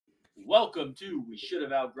Welcome to We Should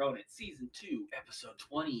Have Outgrown It, Season 2, Episode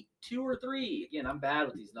 22 or 3. Again, I'm bad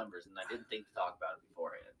with these numbers, and I didn't think to talk about it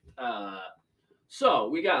beforehand. So,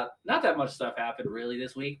 we got not that much stuff happened really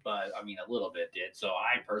this week, but I mean, a little bit did. So,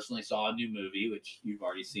 I personally saw a new movie, which you've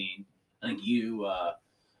already seen. I think you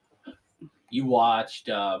watched,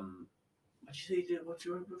 what'd you say you did? What's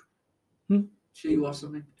your movie? Did you say you watched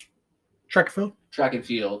something? Track and field. Track and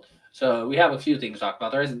field. So we have a few things to talk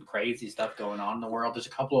about. There isn't crazy stuff going on in the world. There's a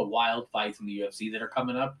couple of wild fights in the UFC that are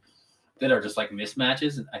coming up that are just like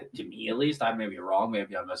mismatches. And to me, at least, I may be wrong.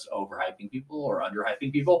 Maybe I'm just overhyping people or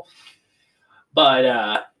underhyping people. But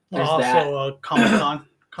there's also Comic-Con.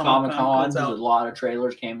 Comic-Con. There's a lot of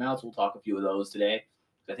trailers came out. So we'll talk a few of those today.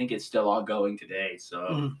 I think it's still ongoing today.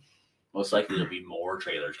 So most likely there'll be more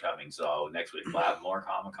trailers coming. So next week we'll have more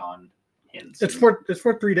Comic-Con hints. It's for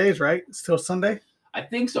 3 days, right? It's till Sunday. I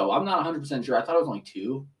think so. I'm not 100% sure. I thought it was only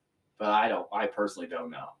 2, but I personally don't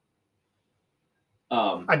know.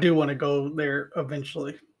 I do want to go there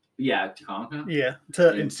eventually. Yeah, to Comic-Con? Yeah,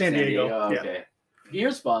 in San Diego. Okay.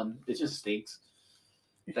 Here's fun. It just stinks.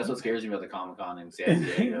 That's what scares me about the Comic-Con in San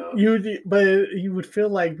Diego. You would feel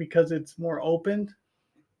like because it's more open,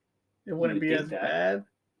 it wouldn't be as bad.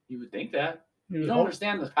 You would think that. You don't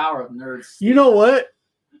understand the power of nerds. You know what?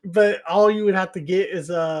 But all you would have to get is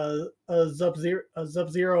a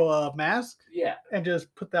Sub-Zero mask. Yeah. And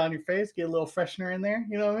just put that on your face, get a little freshener in there.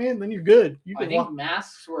 You know what I mean? Then you're good. I think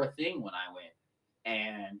masks were a thing when I went.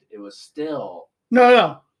 And it was still...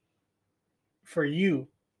 No. For you.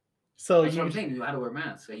 So that's what I'm saying. You had to wear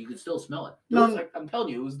masks. So you could still smell it. I'm telling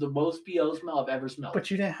you, it was the most PO smell I've ever smelled. But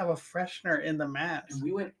you didn't have a freshener in the mask. And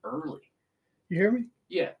we went early. You hear me?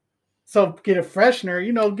 Yeah. So get a freshener,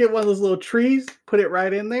 get one of those little trees, put it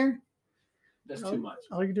right in there. That's too much.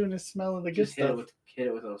 All you're doing is smelling the good stuff. Hit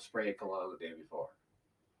it with a spray of cologne the day before.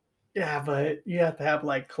 Yeah, but you have to have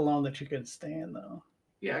like cologne that you can stand though.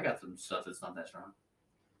 Yeah, I got some stuff that's not that strong.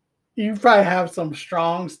 You probably have some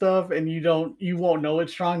strong stuff, and you won't know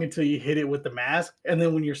it's strong until you hit it with the mask, and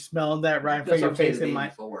then when you're smelling that right in front of your face, so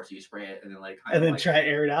you spray it and then try to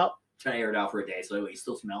air it out. Try to air it out for a day so that way it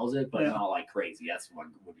still smells it, but not like crazy. That's what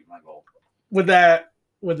would be my goal. Would that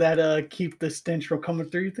keep the stench from coming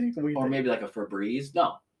through, you think? Or maybe like a Febreze?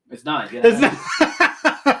 No, it's not. It's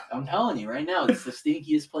not. I'm telling you right now, it's the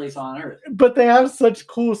stinkiest place on earth. But they have such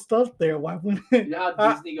cool stuff there. Why wouldn't it? You know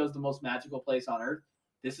how Disney goes the most magical place on earth?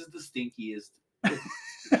 This is the stinkiest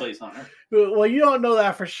place on earth. Well, you don't know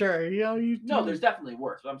that for sure. No, there's definitely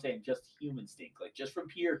worse. But I'm saying just human stink, like just from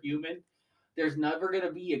pure human. There's never going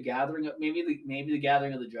to be a gathering of maybe the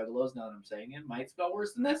gathering of the Juggalos. Now that I'm saying it, might smell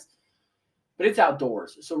worse than this, but it's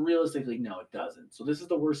outdoors, so realistically, no, it doesn't. So this is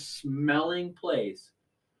the worst smelling place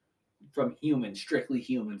from strictly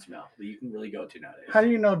human smell that you can really go to nowadays. How do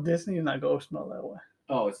you know Disney is not going to smell that way?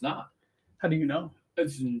 Oh, it's not. How do you know?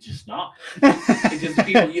 It's just not. It's just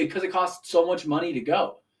people because it costs so much money to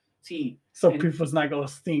go. So people's not going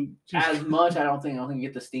to stink as much. I don't think you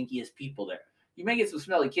get the stinkiest people there. You may get some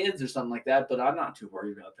smelly kids or something like that, but I'm not too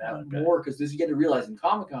worried about that. Okay. More because you get to realize in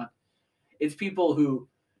Comic-Con, it's people who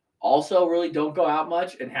also really don't go out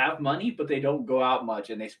much and have money, but they don't go out much,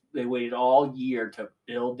 and they waited all year to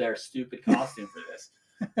build their stupid costume for this.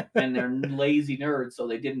 And they're lazy nerds, so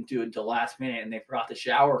they didn't do it until last minute, and they forgot to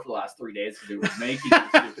shower for the last 3 days because they were making the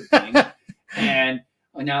stupid thing. And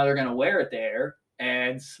now they're going to wear it there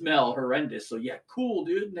and smell horrendous. So yeah, cool,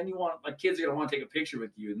 dude. And then kids are gonna want to take a picture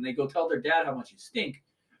with you, and they go tell their dad how much you stink.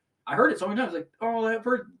 I heard it so many times, like, oh, I've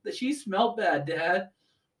heard that she smelled bad, Dad.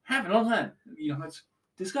 Happen all the time. It's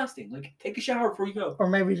disgusting. Like, take a shower before you go. Or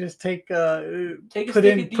maybe just put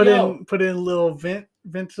in little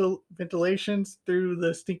ventilations through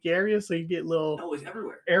the stinky area so you get little. No, it's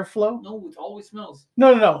everywhere. Airflow. No, it always smells.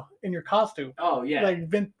 No, in your costume. Oh yeah. Like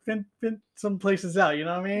vent some places out. You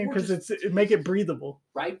know what I mean? Because it make it breathable.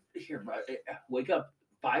 Right here, wake up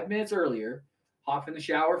 5 minutes earlier, hop in the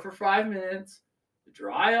shower for 5 minutes,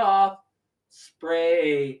 dry off,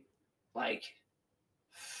 spray like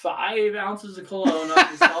 5 ounces of cologne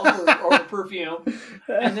on yourself or perfume,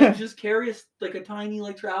 and then just carry a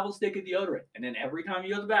tiny travel stick of deodorant. And then every time you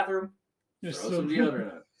go to the bathroom, throw some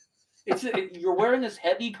deodorant on. You're wearing this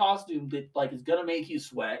heavy costume that is gonna make you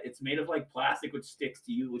sweat. It's made of plastic which sticks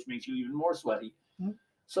to you, which makes you even more sweaty. Mm-hmm.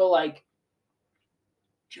 So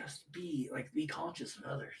just be conscious of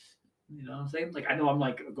others. You know what I'm saying? I know I'm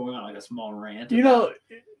going on a small rant.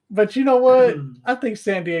 But you know what? I think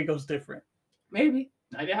San Diego's different. Maybe.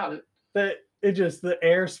 I doubt it. But the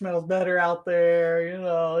air smells better out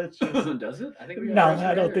there. It's just. Does it? I think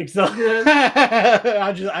I don't think so.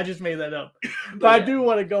 I just made that up. But I do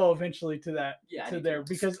want to go eventually to that. Yeah. To there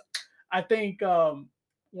because I think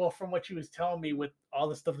well, from what you was telling me with all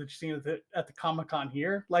the stuff that you've seen at the Comic-Con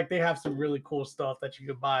here, like they have some really cool stuff that you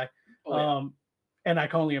could buy. Oh, yeah. And I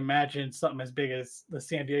can only imagine something as big as the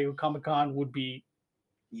San Diego Comic-Con would be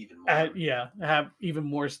even more. Have even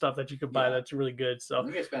more stuff that you could buy that's really good. So I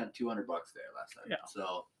think I spent $200 there last time. Yeah.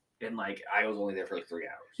 So and like I was only there for like 3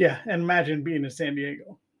 hours. Yeah, and imagine being in San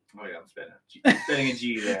Diego. Oh yeah, I'm spending a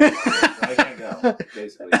G there. I can't go.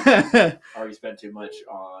 Basically, already spent too much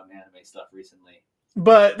on anime stuff recently.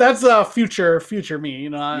 But that's future me. You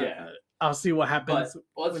know, I'll see what happens.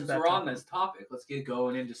 But since we're on this topic, let's get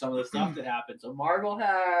going into some of the stuff that happened. So Marvel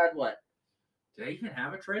had what? Did they even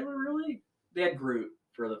have a trailer? Really? They had Groot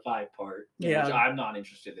for the 5-part, which I'm not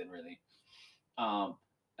interested in really. And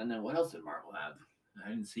then what else did Marvel have? I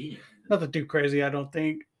didn't see anything. Nothing too crazy, I don't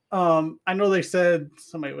think. I know they said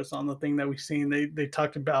somebody was on the thing that we've seen. They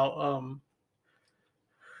talked about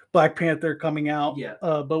Black Panther coming out. Yeah.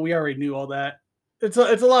 But we already knew all that. It's a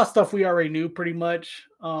lot of stuff we already knew pretty much.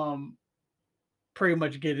 Pretty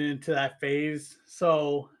much getting into that phase.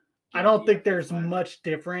 So I don't think there's much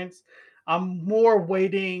difference. I'm more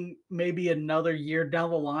waiting maybe another year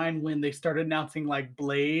down the line when they start announcing like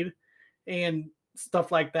Blade and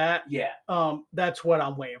stuff like that. Yeah. That's what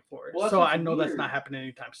I'm waiting for. Well, so I know that's not happening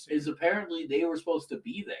anytime soon. Is apparently they were supposed to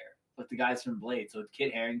be there, like the guys from Blade. So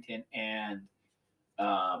Kit Harington and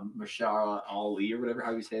Mahershala Ali or whatever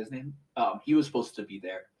how you say his name. He was supposed to be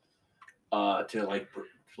there to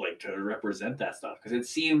to represent that stuff because it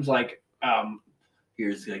seems like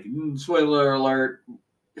here's like spoiler alert.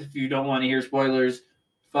 If you don't want to hear spoilers,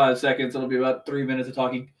 5 seconds. It'll be about 3 minutes of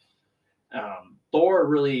talking. Thor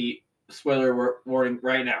really. Spoiler warning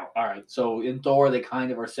right now. All right. So in Thor, they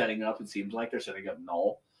kind of are setting up. It seems like they're setting up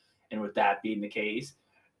Null. And with that being the case,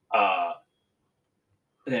 then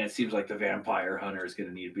it seems like the vampire hunter is going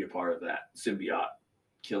to need to be a part of that symbiote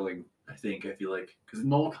killing. I feel like because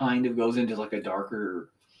Null kind of goes into like a darker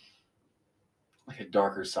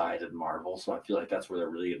side of Marvel. So I feel like that's where they're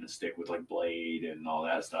really going to stick with like Blade and all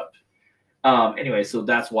that stuff. Anyway, so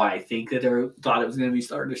that's why I think that they thought it was going to be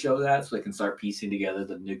starting to show that, so they can start piecing together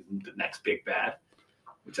the next big bad,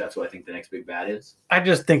 which that's what I think the next big bad is. I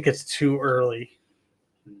just think it's too early.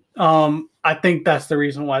 I think that's the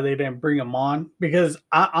reason why they didn't bring him on because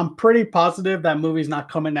I'm pretty positive that movie's not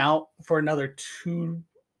coming out for another two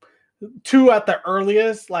at the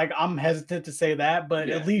earliest. Like I'm hesitant to say that, but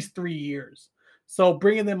at least 3 years. So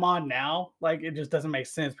bringing them on now, like it just doesn't make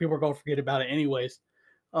sense. People are going to forget about it anyways.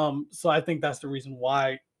 So I think that's the reason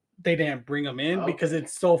why they didn't bring them in because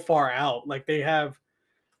it's so far out. Like I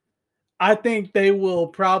think they will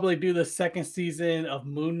probably do the second season of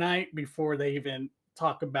Moon Knight before they even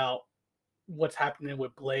talk about what's happening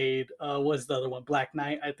with Blade. What's the other one? Black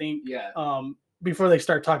Knight, I think. Yeah. Before they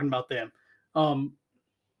start talking about them.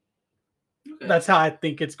 That's how I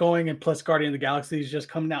think it's going. And plus Guardian of the Galaxy is just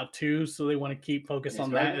coming out too. So they want to keep focus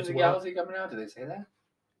on that as well. Galaxy coming out? Did they say that?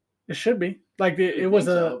 It should be like it was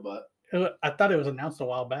I thought it was announced a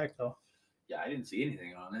while back though. Yeah, I didn't see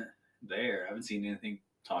anything on it there. I haven't seen anything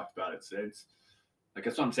talked about it since. Like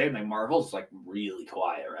that's what I'm saying. Like Marvel's like really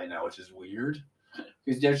quiet right now, which is weird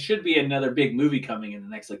because there should be another big movie coming in the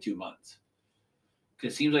next like 2 months.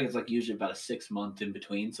 Because it seems like it's like usually about a 6 month in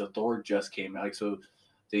between. So Thor just came out, so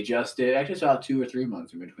they just did. Actually, saw 2 or 3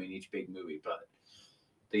 months in between each big movie, but.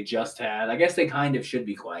 They just had, I guess they kind of should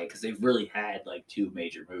be quiet because they've really had like 2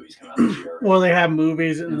 major movies come out this year. Right? Well, they have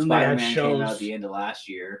movies and then they had shows. Came out at the end of last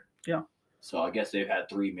year. Yeah. So I guess they've had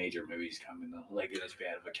 3 major movies come in the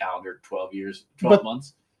span of a calendar 12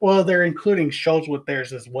 months. Well, they're including shows with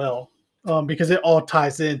theirs as well because it all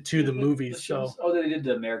ties into the movies. They did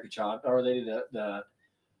the America Chop, or they did that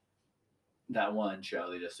one show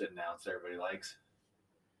they just announced everybody likes.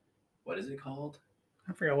 What is it called?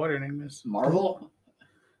 I forgot what her name is. Marvel?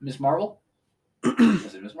 Miss Marvel?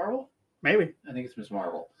 Is it Miss Marvel? Maybe. I think it's Miss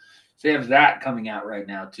Marvel. So they have that coming out right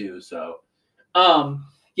now too. So, so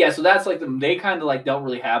that's like they kind of like don't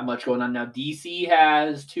really have much going on now. DC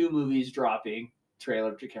has 2 movies dropping.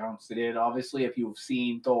 Trailer counts they did. Obviously, if you've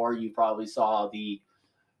seen Thor, you probably saw the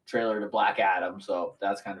trailer to Black Adam. So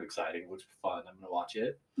that's kind of exciting, which is fun. I'm gonna watch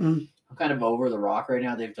it. I'm kind of over The Rock right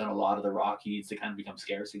now. They've done a lot of The Rock. He needs to kind of become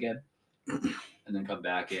scarce again. And then come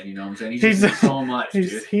back in, you know what I'm saying? He's so much,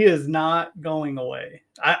 dude. He is not going away.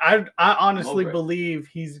 I honestly believe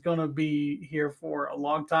he's gonna be here for a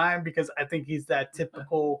long time because I think he's that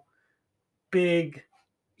typical big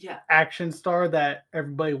action star that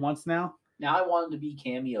everybody wants now. Now I want him to be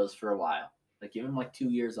cameos for a while. Like give him like 2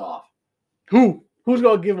 years off. Who's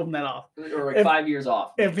gonna give him that off? Or like 5 years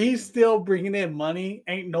off. If he's still bringing in money,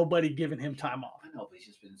 ain't nobody giving him time off. I know, but he's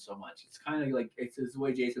just been so much. It's kind of like it's the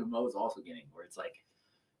way Jason Momoa is also getting, where it's like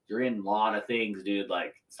you're in a lot of things, dude.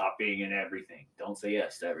 Like, stop being in everything. Don't say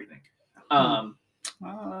yes to everything. I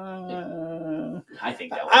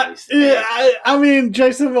think that was. I mean,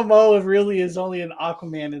 Jason Momoa really is only an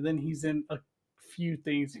Aquaman, and then he's in a few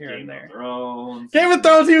things here and there. Game of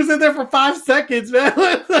Thrones, he was in there for 5 seconds, man.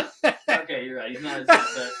 Okay, you're right. He's not as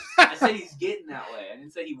good, but I said he's getting that way. I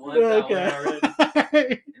didn't say he was that way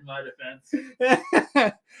already. In my defense.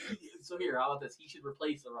 So here, how about this? He should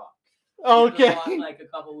replace The Rock. Okay. Like a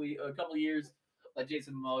couple years, let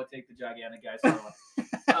Jason Momoa take the gigantic guy.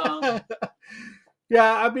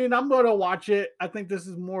 Yeah, I mean, I'm gonna watch it. I think this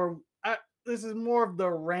is more of the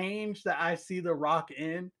range that I see The Rock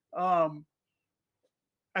in.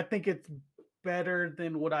 I think it's better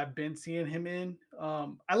than what I've been seeing him in.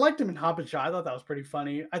 I liked him in Hop and Shaw. I thought that was pretty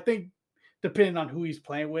funny. I think depending on who he's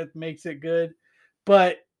playing with makes it good,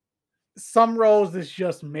 but some roles is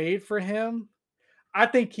just made for him. I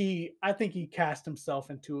think he cast himself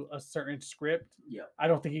into a certain script. Yeah. I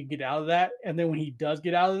don't think he can get out of that. And then when he does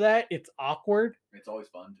get out of that, it's awkward. It's always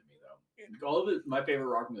fun to me though. All of it, my favorite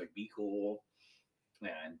Rock movies like Be Cool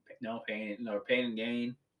and No Pain and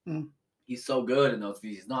Gain. Mm. He's so good in those.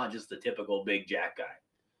 He's not just the typical big jack guy.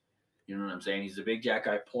 You know what I'm saying? He's a big jack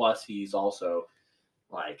guy. Plus, he's also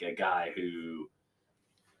like a guy who,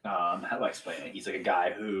 how do I explain it? He's like a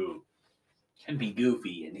guy who can be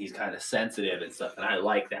goofy and he's kind of sensitive and stuff. And I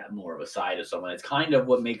like that more of a side of someone. It's kind of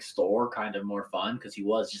what makes Thor kind of more fun because he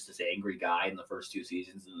was just this angry guy in the first 2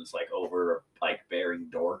 seasons and this like over like bearing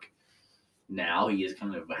dork. Now he is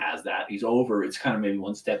kind of has that. He's over. It's kind of maybe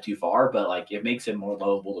one step too far, but like it makes him more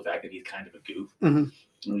lovable. The fact that he's kind of a goof. Mm-hmm.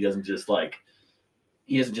 And he doesn't just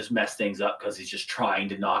mess things up because he's just trying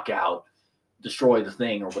to destroy the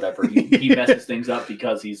thing or whatever. He messes things up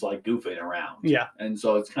because he's like goofing around. Yeah. And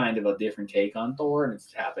so it's kind of a different take on Thor, and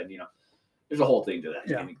it's happened, there's a whole thing to that.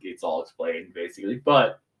 Yeah. It's all explained basically.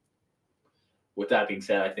 But with that being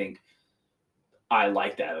said, I think I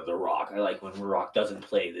like that of The Rock. I like when The Rock doesn't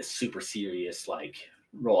play this super serious like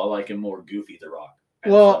role. I like him more goofy, The Rock.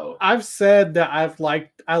 And well, I've said that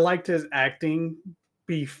I liked his acting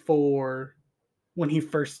before when he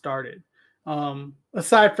first started.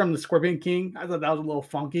 Aside from the Scorpion King, I thought that was a little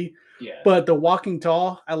funky. Yeah. But the Walking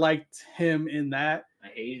Tall, I liked him in that. I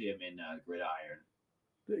hated him in Gridiron.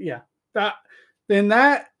 Yeah. That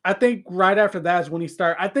I think right after that is when he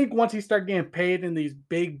started. I think once he started getting paid in these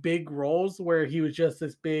big roles where he was just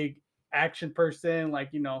this big action person,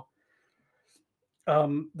 like the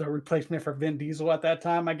replacement for Vin Diesel at that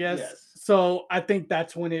time, I guess. Yes. So I think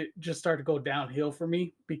that's when it just started to go downhill for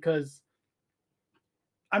me because,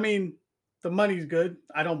 I mean, the money's good.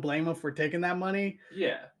 I don't blame him for taking that money.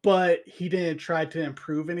 Yeah. But he didn't try to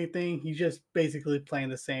improve anything. He's just basically playing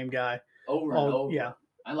the same guy over and over. Yeah.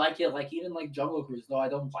 I like it. Like even like Jungle Cruise, though I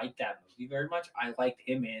don't like that movie very much. I liked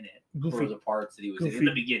him in it Goofy. for the parts that he was in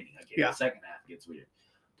the beginning. The second half gets weird.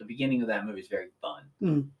 The beginning of that movie is very fun.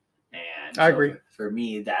 Mm. And I agree. For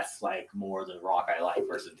me, that's like more The Rock I like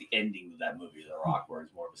versus the ending of that movie, The Rock, where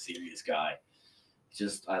he's more of a serious guy.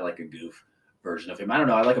 Just I like a goof version of him. I don't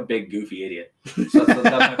know. I like a big goofy idiot. So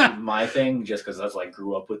that might be my thing, just because that's like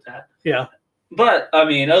grew up with that. Yeah. But I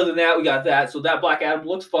mean, other than that, we got that. So that Black Adam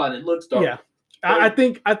looks fun. It looks dope. Yeah. I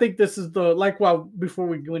think this is before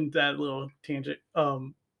we go into that little tangent,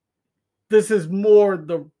 this is more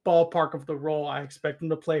the ballpark of the role I expect him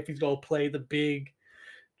to play if he's going to play the big,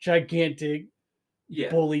 gigantic,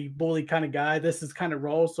 bully kind of guy. This is kind of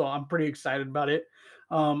role, so I'm pretty excited about it.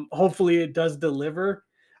 Hopefully it does deliver.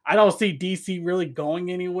 I don't see DC really going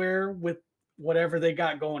anywhere with whatever they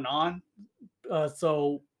got going on.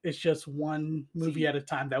 So it's just one movie at a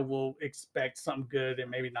time that we'll expect something good and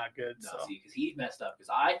maybe not good. No, because he messed up. Because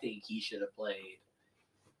I think he should have played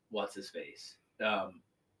what's his face, the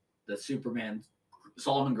Superman,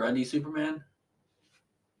 Solomon Grundy Superman.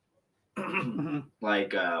 Mm-hmm.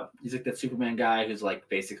 Like he's like that Superman guy who's like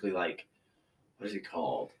basically like what is he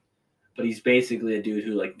called? But he's basically a dude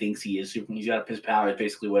who like thinks he is Superman. He's got his powers.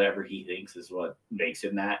 Basically, whatever he thinks is what makes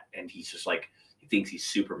him that, and he's just like. He thinks he's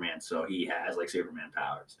Superman, so he has like Superman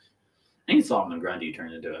powers. I think Solomon Grundy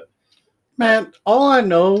turned into it. Man, all I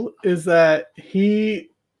know is that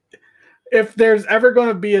if there's ever going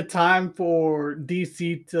to be a time for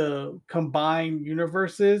DC to combine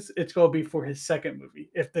universes, it's going to be for his second movie,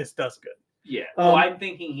 if this does good. Yeah. Well, I'm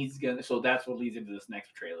thinking he's going to, so that's what leads into this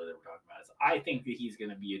next trailer that we're talking about. Is I think that he's going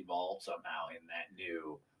to be involved somehow in that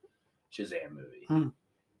new Shazam movie.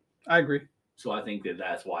 I agree. So I think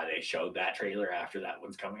that's why they showed that trailer after that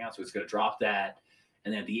one's coming out. So it's going to drop that.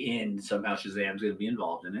 And then at the end, somehow Shazam's going to be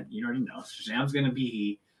involved in it. You already know. Shazam's going to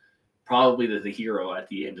be probably the hero at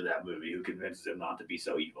the end of that movie who convinces him not to be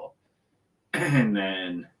so evil. And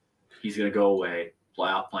then he's gonna go away,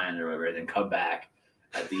 fly off planet or whatever, and then come back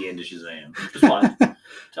at the end of Shazam. Just watch. I'm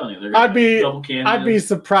telling you, they're gonna double cameos. I'd be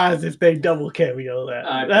surprised if they double cameo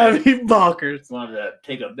that. That'd be bonkers. Wanted to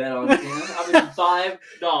take a bet on Sam. I'm in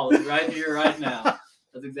 $5 right here, right now.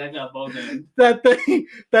 That's exactly how both end. That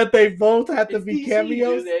they both have to be DC,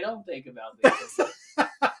 cameos. Dude, they don't think about this.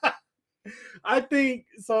 I think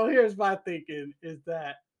so. Here's my thinking: is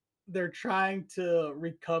that they're trying to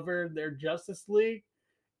recover their Justice League,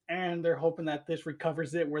 and they're hoping that this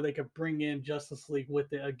recovers it, where they could bring in Justice League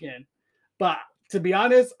with it again. But to be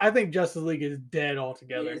honest, I think Justice League is dead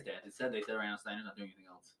altogether. It is dead. They said right now Snyder's not doing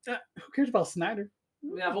anything else. Who cares about Snyder?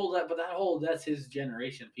 I mean, that's his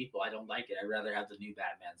generation of people. I don't like it. I'd rather have the new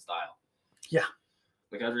Batman style. Yeah.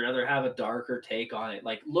 Like, I'd rather have a darker take on it.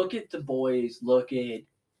 Like, look at The Boys, look at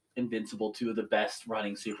Invincible, two of the best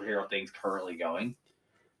running superhero things currently going.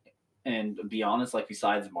 And to be honest, like,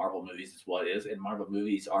 besides Marvel movies, it's what it is. And Marvel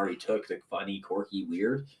movies already took the funny, quirky,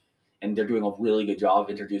 weird, and they're doing a really good job of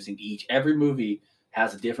introducing each. Every movie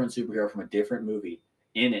has a different superhero from a different movie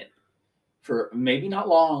in it. For maybe not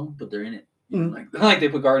long, but they're in it. Like they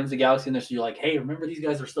put Guardians of the Galaxy in there, so you're like, hey, remember these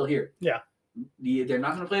guys are still here. Yeah. They're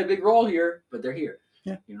not going to play a big role here, but they're here.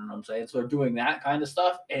 Yeah. You know what I'm saying? So they're doing that kind of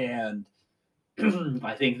stuff, and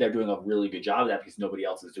I think they're doing a really good job of that because nobody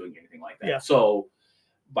else is doing anything like that. Yeah. So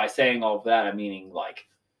by saying all of that, I'm meaning like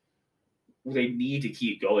they need to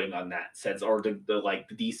keep going on that sense, or the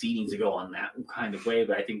DC needs to go on that kind of way.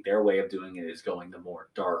 But I think their way of doing it is going the more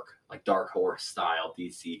dark horse style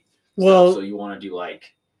DC. Well, so you want to do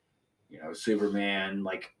like, you know, Superman,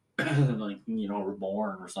 like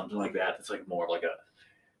Reborn or something like that. It's like more like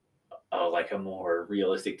a more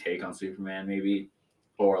realistic take on Superman, maybe,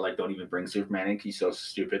 or like don't even bring Superman in. He's so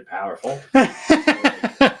stupid powerful.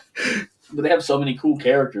 But they have so many cool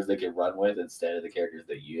characters they can run with instead of the characters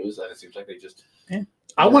they use, and it seems like they just. Yeah.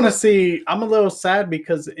 I want to see. I'm a little sad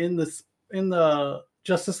because in the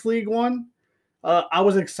Justice League one, I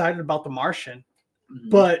was excited about the Martian.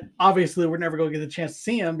 But obviously, we're never going to get the chance to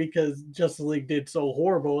see him because Justice League did so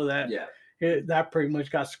horrible that that pretty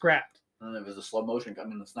much got scrapped. And it was a slow motion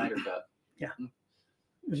coming in the Snyder cut. Yeah,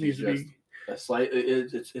 it needs to be a slight.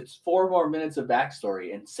 It's 4 more minutes of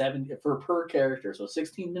backstory and 7 per character, so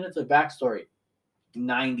 16 minutes of backstory,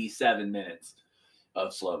 97 minutes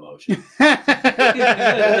of slow motion.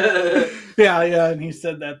 yeah, and he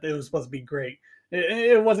said that it was supposed to be great.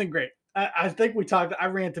 It wasn't great. I think I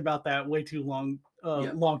ranted about that way too long.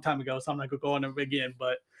 Long time ago, so I'm not gonna go on it again.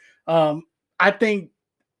 But I think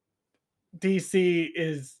DC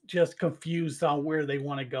is just confused on where they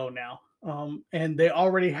want to go now, and they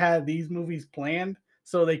already had these movies planned,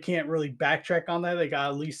 so they can't really backtrack on that. They got to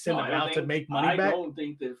at least send them out to make money back. I don't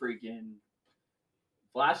think that freaking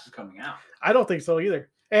Flash is coming out. I don't think so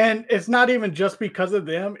either. And it's not even just because of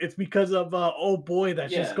them. It's because of old boy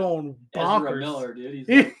that's just going bonkers. Ezra Miller, dude.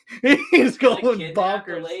 He's going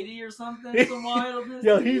bonkers. A lady or something. Some wildness.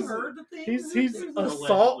 Yo, you heard the thing? He's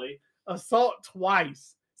assault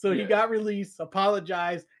twice. So he got released,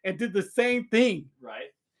 apologized, and did the same thing.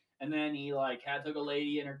 Right. And then he took a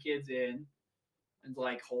lady and her kids in and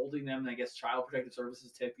holding them. And I guess Child Protective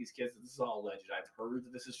Services take these kids. This is all alleged. I've heard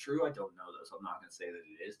that this is true. I don't know though, so I'm not going to say that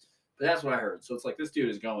it is. But that's what I heard. So it's like this dude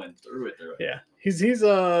is going through it. Yeah, he's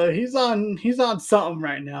on something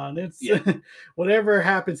right now, and it's whatever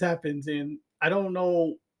happens. And I don't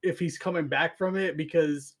know if he's coming back from it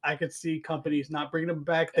because I could see companies not bringing him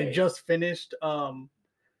back. They just finished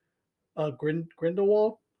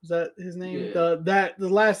Grindelwald. Is that his name? Yeah. The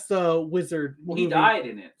last wizard. Well, he died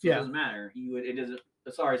in it, so it doesn't matter. It doesn't.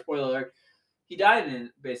 Sorry, spoiler alert. He died in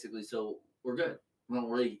it basically, so we're good.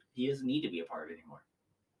 He doesn't need to be a part of it anymore.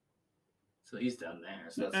 So he's done there.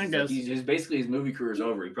 So he's basically his movie career is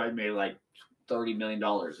over. He probably made $30 million,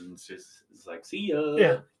 and it's like, see ya.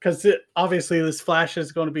 Yeah, because obviously this Flash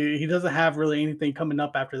is going to be. He doesn't have really anything coming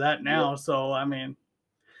up after that now. Yeah. So I mean,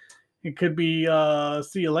 it could be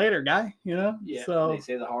see you later, guy. You know. Yeah. So they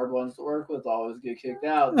say the hard ones to work with always get kicked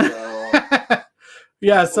out. So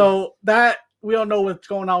yeah. So that we don't know what's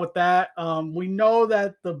going on with that. We know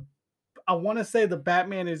that I want to say the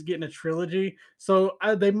Batman is getting a trilogy, so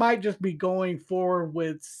they might just be going forward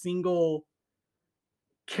with single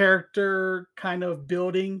character kind of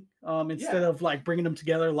building instead of bringing them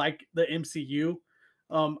together like the MCU.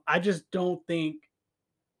 I just don't think.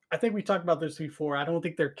 I think we talked about this before. I don't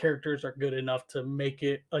think their characters are good enough to make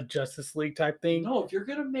it a Justice League type thing. No, if you're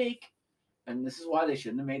gonna make, and this is why they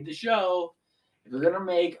shouldn't have made the show. If you're gonna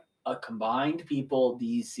make a combined people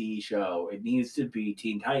DC show, it needs to be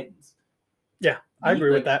Teen Titans. Yeah, I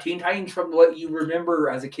agree with that. Teen Titans from what you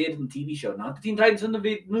remember as a kid in the TV show, not the Teen Titans in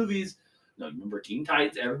the movies, No, you remember Teen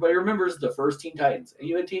Titans? Everybody remembers the first Teen Titans. And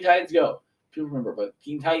even Teen Titans Go. People remember, but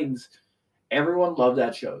Teen Titans, everyone loved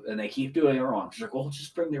that show. And they keep doing it wrong. She's like, well,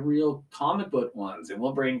 just bring the real comic book ones. And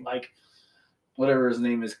we'll bring, like, whatever his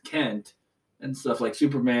name is, Kent, and stuff like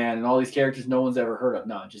Superman and all these characters no one's ever heard of.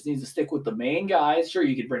 No, it just needs to stick with the main guys. Sure,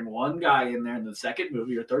 you could bring one guy in there in the second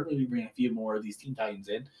movie or third movie, bring a few more of these Teen Titans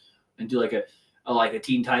in and do like a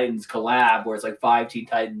Teen Titans collab where it's like 5 Teen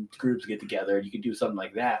Titans groups get together. You could do something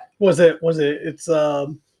like that. It's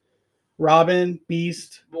Robin,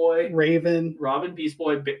 Beast, Boy, Raven, Beast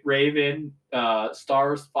Boy, Raven,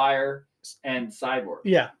 Starfire, and Cyborg.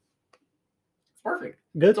 Yeah. It's perfect.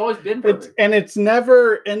 Good. It's always been perfect.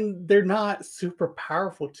 And they're not super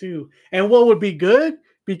powerful too. And what would be good,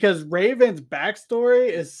 because Raven's backstory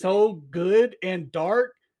is so good and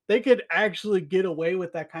dark, they could actually get away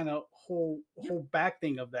with that kind of whole back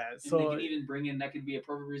thing of that. So they could even bring in, that could be a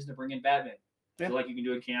perfect reason to bring in Batman. Yeah. So like you can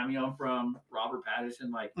do a cameo from Robert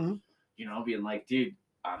Pattinson, like being like, dude,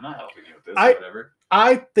 I'm not helping you with this or whatever.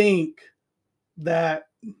 I think that,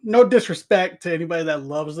 no disrespect to anybody that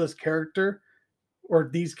loves this character or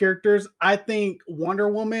these characters, I think Wonder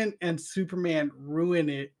Woman and Superman ruin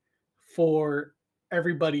it for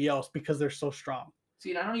everybody else because they're so strong.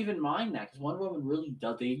 See, and I don't even mind that because Wonder Woman really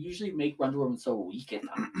does. They usually make Wonder Woman so weak at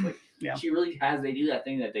times. Like, she really has. They do that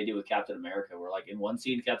thing that they do with Captain America, where like in one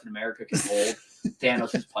scene, Captain America can hold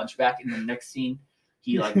Thanos' punch back, and the next scene,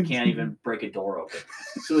 he like can't even break a door open.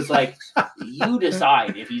 So it's like you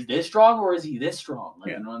decide if he's this strong or is he this strong.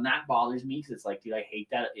 Like, and that bothers me because it's like, dude, I hate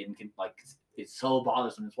that. And like, it's so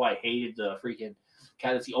bothersome. That's why I hated the freaking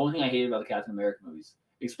cat. It's the only thing I hated about the Captain America movies,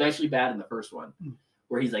 especially bad in the first one,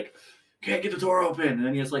 where he's like, can't get the door open, and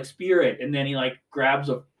then he has like spirit, and then he like grabs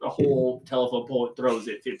a whole telephone pole and throws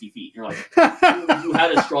it 50 feet. You're like, you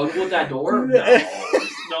had a struggle with that door?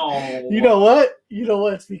 No. You know what?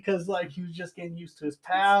 It's because like he was just getting used to his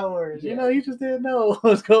powers. Yeah. He just didn't know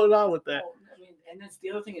what's going on with that. Well, I mean, and that's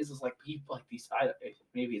the other thing is like people like these.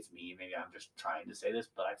 Maybe it's me. Maybe I'm just trying to say this,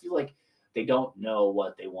 but I feel like they don't know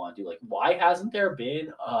what they want to do. Like, why hasn't there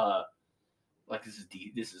been like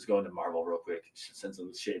this is going to Marvel real quick since it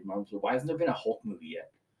was shade Marvel. So why hasn't there been a Hulk movie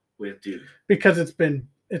yet with dude? Because it's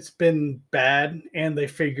been bad, and they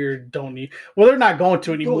figured don't need. Well, they're not going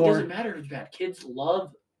to anymore. No, it doesn't matter if it's bad. Kids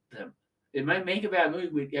love them. It might make a bad movie,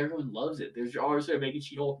 but everyone loves it. There's obviously making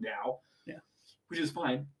She-Hulk now, which is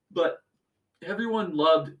fine. But everyone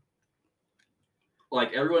loved,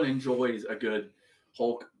 like everyone enjoys a good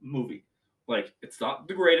Hulk movie. Like it's not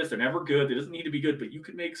the greatest. They're never good. It doesn't need to be good, but you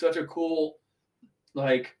can make such a cool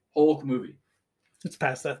like Hulk movie. It's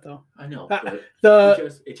past that though. I know, but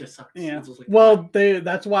it just sucks. Yeah. Like, well,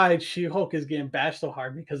 that's why She-Hulk is getting bashed so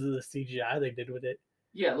hard because of the CGI they did with it.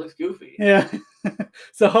 Yeah, it looks goofy. Yeah.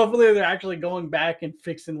 So hopefully they're actually going back and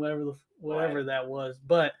fixing whatever that was.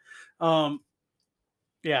 But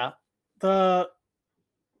yeah.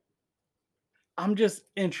 I'm just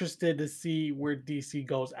interested to see where DC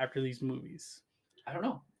goes after these movies. I don't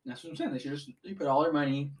know. That's what I'm saying. They should just put all their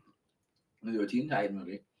money into a Teen Titan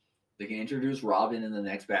movie. They can introduce Robin in the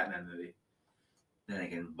next Batman movie. Then they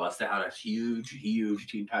can bust out a huge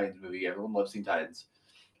Teen Titans movie. Everyone loves Teen Titans.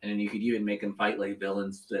 And then you could even make them fight like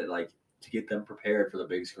villains that like to get them prepared for the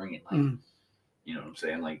big screen. Like, you know what I'm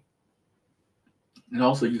saying? Like, and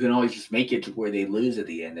also you can always just make it to where they lose at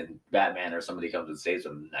the end and Batman or somebody comes and saves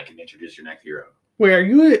them, and that can introduce your next hero.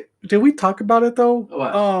 Wait, did we talk about it though?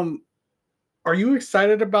 What? Are you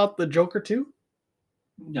excited about the Joker 2?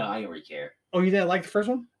 No, I don't really care. Oh, you didn't like the first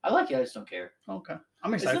one? I like it, I just don't care. Okay.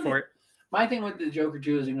 I'm excited for it. My thing with the Joker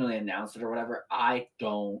 2 is even though they announced it or whatever, I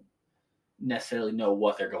don't necessarily know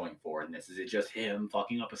what they're going for in this. Is it just him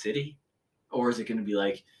fucking up a city? Or is it going to be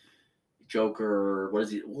like Joker, what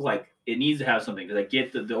is it? Like, it needs to have something. Because I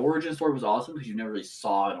get the origin story was awesome because you never really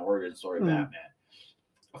saw an origin story of Batman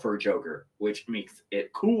for Joker, which makes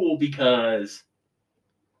it cool because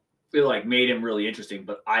it like made him really interesting,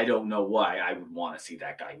 but I don't know why I would want to see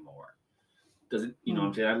that guy more. Doesn't you know what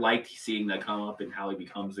I'm saying? I liked seeing that come up and how he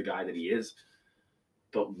becomes the guy that he is.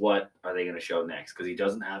 But what are they going to show next? Because he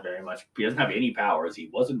doesn't have very much. He doesn't have any powers. He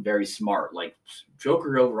wasn't very smart. Like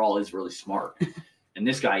Joker overall is really smart, and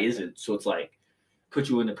this guy isn't. So it's like put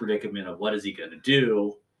you in the predicament of what is he going to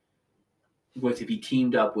do? If he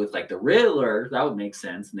teamed up with like the Riddler, that would make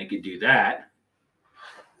sense, and they could do that.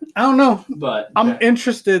 I don't know, but I'm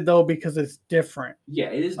interested though because it's different. Yeah,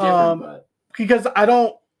 it is different, but because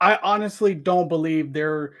I honestly don't believe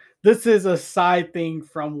this is a side thing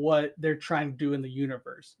from what they're trying to do in the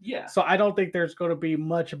universe. Yeah. So I don't think there's going to be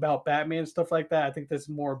much about Batman and stuff like that. I think this is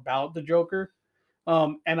more about the Joker.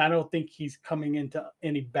 And I don't think he's coming into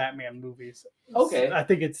any Batman movies. Okay. I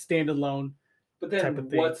think it's standalone. But then type of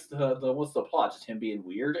thing. what's the plot? Just him being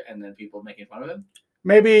weird and then people making fun of him?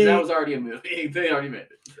 Maybe that was already a movie. They already made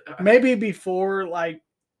it. Maybe before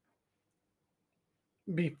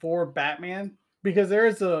Batman, because there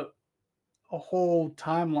is a whole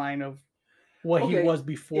timeline of what he was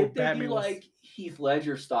before if they Batman do was like Heath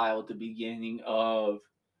Ledger style at the beginning of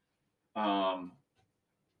Dark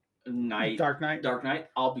Knight,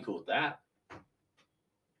 I'll be cool with that.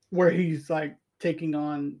 Where he's like taking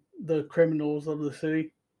on the criminals of the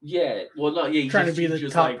city. Yeah, well, no, yeah, he's trying to be the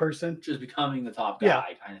top person, just becoming the top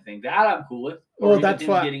guy, kind of thing. That I'm cool with. Or well, that's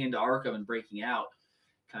why getting into Arkham and breaking out,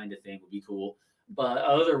 kind of thing, would be cool. But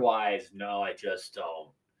otherwise, no, I just don't.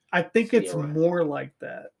 I think it's more like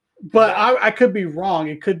that. But I could be wrong.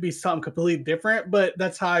 It could be something completely different. But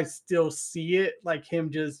that's how I still see it, like him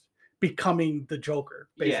just becoming the Joker,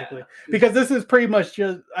 basically. Yeah. Because this is pretty much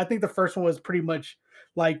just. I think the first one was pretty much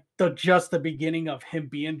like the beginning of him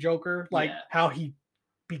being Joker, like how he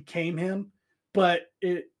became him. But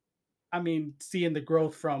seeing the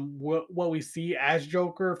growth from what we see as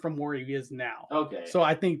Joker from where he is now. Okay. So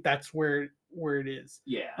I think that's where it is.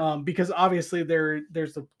 Yeah. Because obviously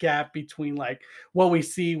there's a gap between like what we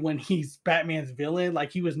see when he's Batman's villain.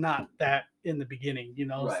 Like he was not that in the beginning,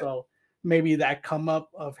 Right. So maybe that come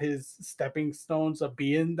up of his stepping stones of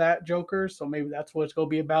being that Joker. So maybe that's what it's gonna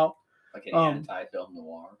be about. Like an anti-film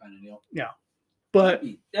noir kind of deal. Yeah. But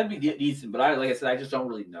that'd be decent. But like I said, I just don't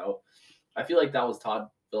really know. I feel like that was Todd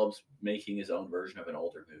Phillips making his own version of an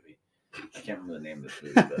older movie. I can't remember the name of this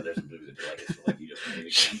movie, but there's some movies that do like it, so like you just made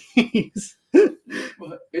it again.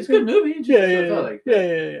 But it's a good movie.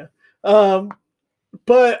 Yeah.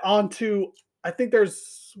 But on to, I think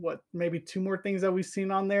there's maybe two more things that we've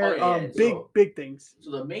seen on there. Big things.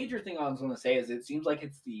 So the major thing I was going to say is it seems like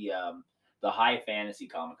it's the high fantasy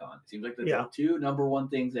Comic-Con. It seems like the two number one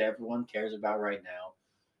things that everyone cares about right now,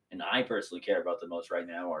 and I personally care about the most right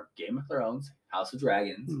now, are Game of Thrones, House of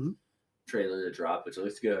Dragons, trailer to drop, which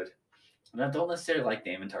looks good. And I don't necessarily like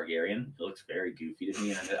Daemon Targaryen. It looks very goofy to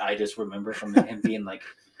me, and I just remember from him being like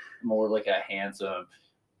more like a handsome,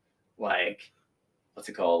 like what's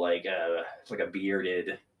it called, like a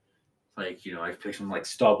bearded, like I picture him like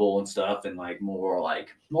stubble and stuff, and like more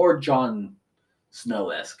Jon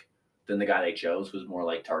Snow-esque than the guy they chose, who's more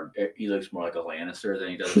like he looks more like a Lannister than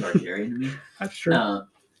he does a Targaryen to me. That's true.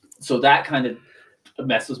 So that kind of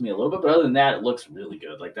messes me a little bit, but other than that, it looks really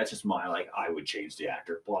good. Like that's just my I would change the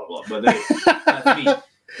actor, blah blah. But that's me.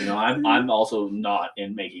 I'm also not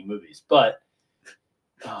in making movies, but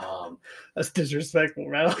that's disrespectful,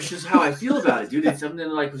 man. It's just how I feel about it, dude. It's something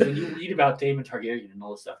like when you read about Daemon Targaryen and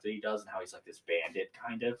all the stuff that he does, and how he's like this bandit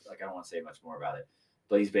kind of. Like I don't want to say much more about it,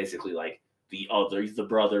 but he's basically like he's the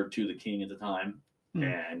brother to the king at the time,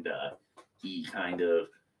 and he kind of.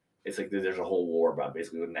 It's like there's a whole war about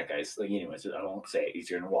basically when that guy's like. Anyways, I won't say it.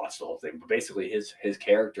 You're gonna watch the whole thing, but basically his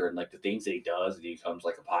character and like the things that he does, and he becomes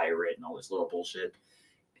like a pirate and all this little bullshit.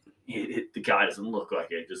 The guy doesn't look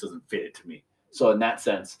like it. It just doesn't fit it to me. So in that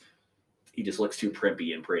sense, he just looks too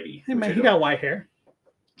primpy and pretty. Hey man, he got white hair.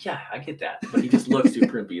 Yeah, I get that, but he just looks too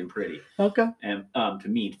primpy and pretty. Okay. And to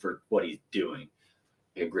me, for what he's doing,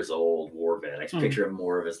 like a grizzled old war vet, I picture him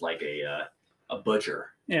more of as like a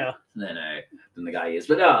butcher. Yeah. Than the guy is.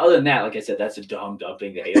 But other than that, like I said, that's a dumb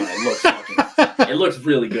thing to hate on. It looks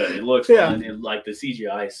really good. It looks fun. And like the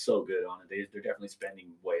CGI is so good on it. They're definitely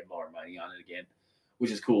spending way more money on it again,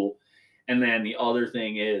 which is cool. And then the other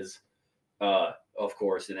thing is, of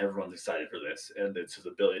course, and everyone's excited for this, and it's a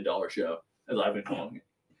 $1 billion show, as I've been calling it.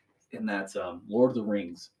 And that's Lord of the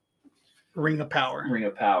Rings. Ring of Power.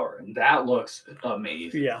 And that looks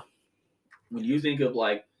amazing. Yeah. When you think of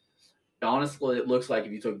honestly, it looks like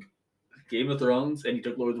if you took Game of Thrones and you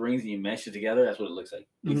took Lord of the Rings and you meshed it together, that's what it looks like.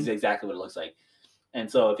 It's exactly what it looks like. And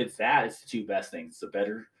so if it's that, it's the two best things. It's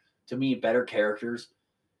better characters.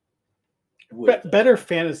 Better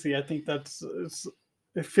fantasy. I think it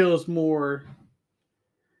feels more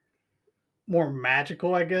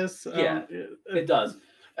magical, I guess. Yeah, it does.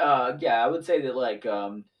 I would say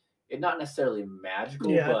that it's not necessarily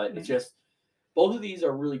magical, but it's just both of these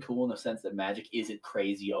are really cool in the sense that magic isn't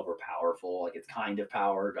crazy overpowerful. Like it's kind of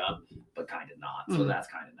powered up, but kind of not. So that's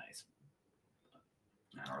kind of nice.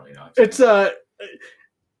 I don't really know. It's I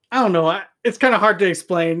don't know. It's kind of hard to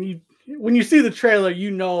explain. When you see the trailer,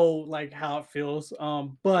 like how it feels.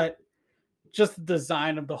 But just the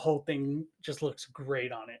design of the whole thing just looks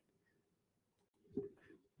great on it.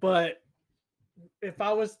 But if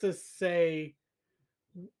I was to say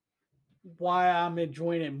why I'm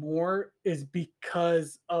enjoying it more is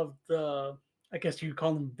because of I guess you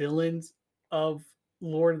call them villains of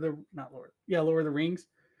Lord of the Rings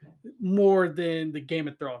more than the Game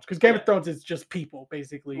of Thrones, because Game of Thrones is just people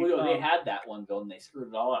basically. Well, they had that one build and they screwed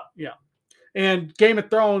it all up. Yeah, and Game of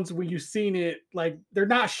Thrones, when you've seen it, like they're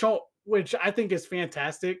not show, which I think is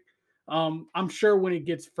fantastic. I'm sure when it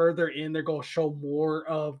gets further in, they're gonna show more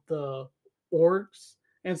of the orcs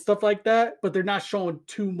and stuff like that, but they're not showing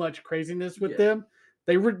too much craziness with them.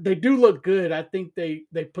 They do look good. I think they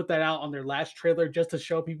put that out on their last trailer just to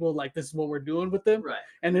show people like this is what we're doing with them, right?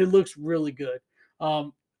 And it looks really good.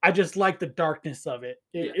 I just like the darkness of it.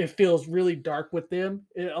 It feels really dark with them,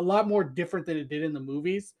 a lot more different than it did in the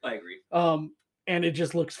movies. I agree. And it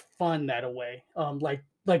just looks fun that way.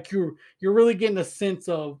 Like you're really getting a sense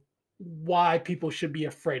of why people should be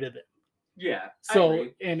afraid of them. Yeah. So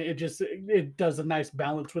and it does a nice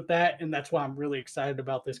balance with that, and that's why I'm really excited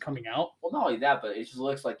about this coming out. Well, not only that, but it just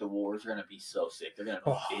looks like the wars are gonna be so sick. They're gonna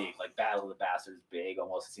be big, like Battle of the Bastards, big.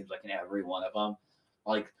 Almost it seems like in every one of them,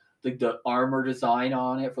 like the armor design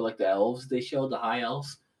on it for like the elves they showed, the high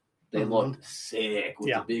elves. They looked sick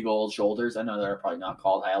with the big old shoulders. I know they're probably not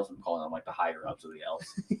called high elves. I'm calling them like the higher ups of the elves,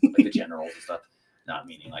 like the generals and stuff. Not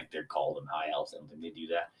meaning like they're called them high elves. I don't think they do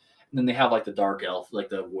that. And then they have like the dark elf, like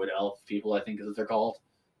the wood elf people, I think is what they're called.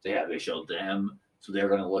 They showed them, so they're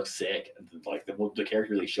gonna look sick. Like the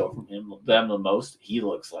character they show from them the most, he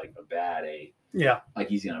looks like a bad A. Yeah, like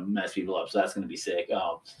he's gonna mess people up. So that's gonna be sick.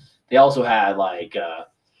 They also had like.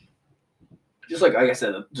 Just like I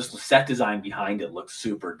said, just the set design behind it looks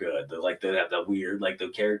super good. They have the weird, like the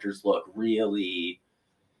characters look really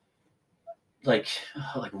like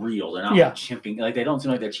real. They're not chimping, like they don't seem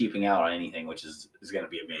like they're cheaping out on anything, which is going to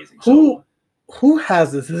be amazing. Who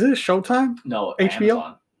has this? Is it Showtime? No, HBO.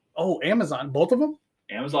 Amazon. Oh, Amazon, both of them.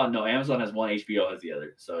 Amazon has one. HBO has the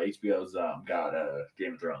other. So HBO's got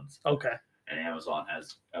Game of Thrones. Okay. And Amazon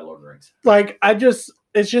has Lord of the Rings. Like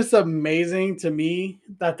it's just amazing to me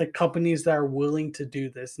that the companies that are willing to do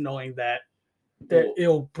this, knowing that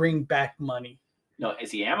it'll bring back money. No,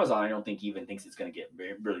 see, Amazon, I don't think even thinks it's going to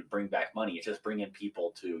really bring back money. It's just bringing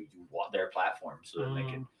people to their platform so that they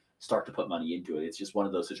can start to put money into it. It's just one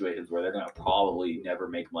of those situations where they're going to probably never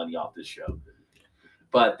make money off this show,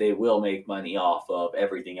 but they will make money off of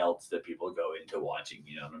everything else that people go into watching.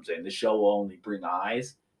 You know what I'm saying? The show will only bring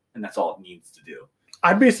eyes, and that's all it needs to do.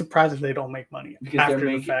 I'd be surprised if they don't make money after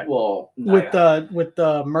the fact. Well, with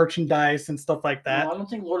the merchandise and stuff like that. No, I don't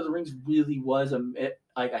think Lord of the Rings really was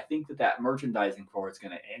I think that merchandising for it's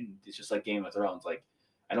going to end. It's just like Game of Thrones. Like,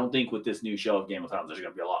 I don't think with this new show of Game of Thrones, there's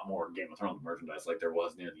going to be a lot more Game of Thrones merchandise like there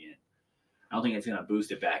was near the end. I don't think it's going to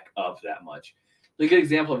boost it back up that much. Like, a good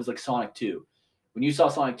example of it is like Sonic 2. When you saw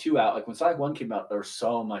Sonic 2 out, like when Sonic 1 came out, there was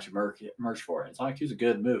so much merch for it. And Sonic 2 is a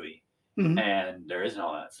good movie. Mm-hmm. And there isn't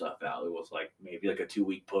all that stuff out. It was like maybe like a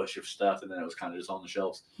 2-week push of stuff, and then it was kind of just on the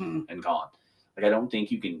shelves and gone. Like, I don't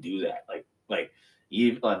think you can do that. Like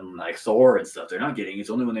even like Thor and stuff, they're not getting. It's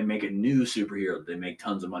only when they make a new superhero that they make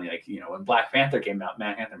tons of money. Like, you know, when Black Panther came out,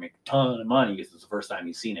 Black Panther made a ton of money because it's the first time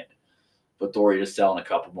you've seen it. But Thor, you're just selling a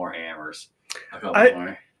couple more hammers.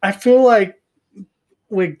 I feel like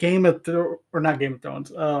with Game of Thrones, or not Game of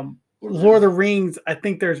Thrones, Lord of the Rings, I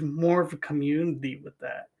think there's more of a community with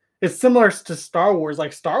that. It's similar to Star Wars.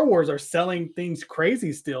 Like, Star Wars are selling things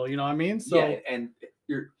crazy still, you know what I mean? So yeah, and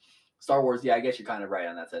Star Wars, I guess you're kind of right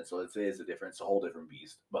on that sense. So it is it's a whole different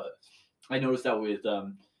beast. But I noticed that with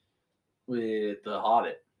the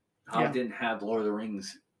Hobbit. Hobbit didn't have the Lord of the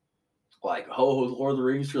Rings, like, the Lord of the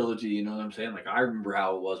Rings trilogy, you know what I'm saying? Like, I remember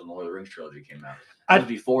how it was when the Lord of the Rings trilogy came out. It was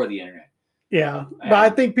before the internet. Yeah, but I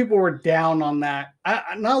think people were down on that.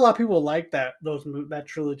 Not a lot of people like that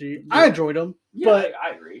trilogy. Yeah. I enjoyed them, but I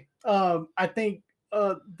agree. I think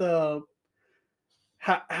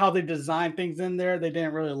how they designed things in there, they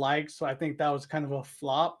didn't really like. So I think that was kind of a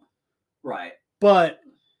flop. Right. But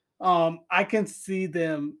I can see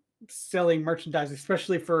them selling merchandise,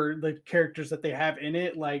 especially for the characters that they have in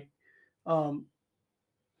it, like all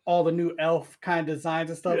the new elf kind of designs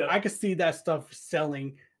and stuff. Yeah. I could see that stuff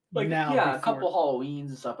selling. Like, a couple Halloweens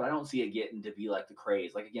and stuff, but I don't see it getting to be like the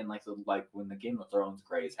craze. Like, again, like when the Game of Thrones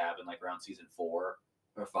craze happened, like around season 4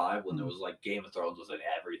 or 5, when there was like Game of Thrones was like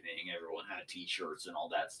everything, everyone had T-shirts and all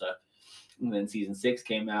that stuff. And then season 6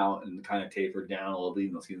 came out and kind of tapered down a little bit,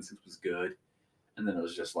 even though season 6 was good. And then it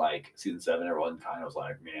was just like season 7, everyone kind of was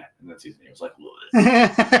like, man. And then season 8 was like,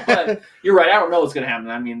 but you're right. I don't know what's gonna happen.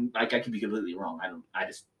 I mean, like, I could be completely wrong.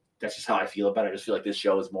 That's just how I feel about it. I just feel like this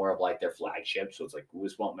show is more of like their flagship. So it's like,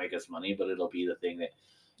 this won't make us money, but it'll be the thing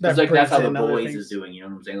that's how The Boys is doing. You know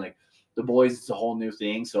what I'm saying? Like, The Boys is a whole new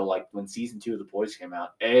thing. So like when season 2 of The Boys came out,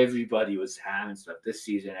 everybody was having stuff. This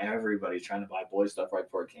season, everybody's trying to buy Boys stuff right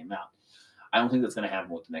before it came out. I don't think that's going to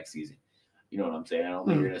happen with the next season. You know what I'm saying? I don't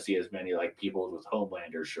think you're gonna see as many like people with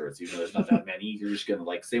Homelander shirts, even though there's not that many. You're just gonna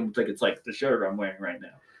like same like it's like the shirt I'm wearing right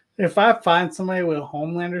now. If I find somebody with a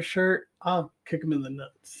Homelander shirt, I'll kick him in the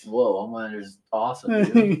nuts. Whoa, Homelander's awesome,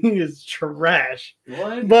 dude. He is trash.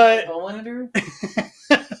 What? But Homelander?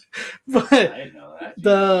 but I didn't know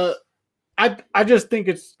that. I just think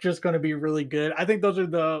it's just going to be really good. I think those are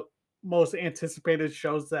the most anticipated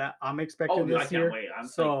shows that I'm expecting this year. Wait. I'm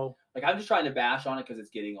so like I'm just trying to bash on it because it's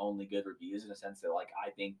getting only good reviews in a sense that like I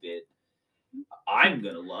think that I'm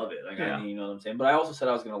gonna love it. Like I mean, you know what I'm saying. But I also said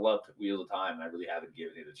I was gonna love Wheel of Time, and I really haven't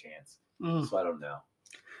given it a chance. So I don't know.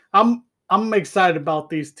 I'm excited about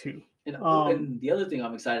these two. And the other thing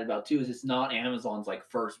I'm excited about too is it's not Amazon's like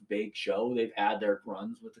first big show. They've had their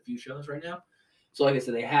runs with a few shows right now. So like I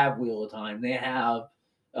said, they have Wheel of Time, they have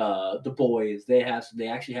The Boys, they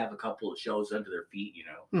actually have a couple of shows under their feet, you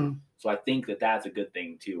know. So I think that that's a good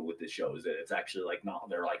thing too with the show is that it's actually like not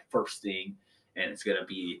their like first thing, and it's gonna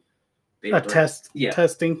be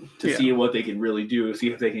testing to see what they can really do,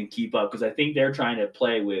 see if they can keep up. Because I think they're trying to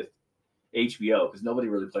play with HBO because nobody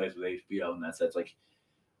really plays with HBO in that sense. Like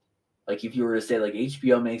if you were to say like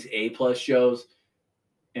HBO makes A+ shows,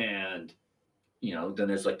 and you know then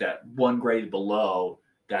there's like that one grade below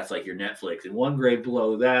that's like your Netflix, and one grade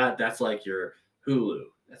below that's like your Hulu.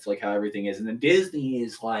 That's like how everything is, and then Disney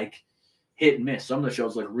is like hit and miss. Some of the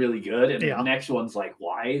shows look really good, and the next one's like,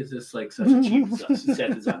 why is this like such a cheap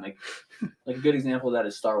set design? Like a good example of that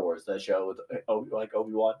is Star Wars, that show with like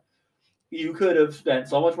Obi-Wan. You could have spent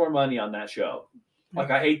so much more money on that show. Like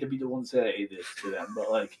I hate to be the one to say this to them, but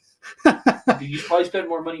like you probably spent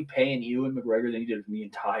more money paying Ewan McGregor than you did for the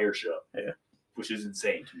entire show. Yeah, which is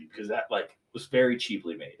insane to me because that like was very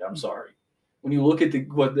cheaply made. I'm sorry. When you look at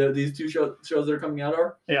these two shows that are coming out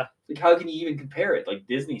are, like how can you even compare it? Like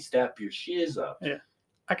Disney, step your shiz up. Yeah,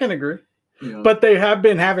 I can agree. You know? But they have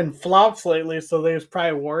been having flops lately, so they was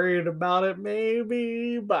probably worried about it,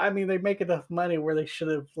 maybe. But I mean, they make enough money where they should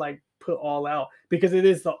have like put all out because it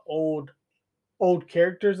is the old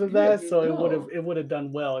characters of that, so it would have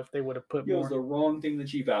done well if they would have put more. It was the wrong thing to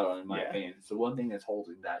cheap out on, in my opinion. It's the one thing that's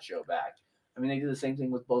holding that show back. I mean, they did the same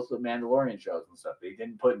thing with both the Mandalorian shows and stuff. They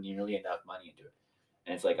didn't put nearly enough money into it.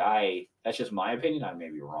 And it's like, that's just my opinion. I may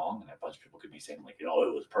be wrong. And a bunch of people could be saying, like, it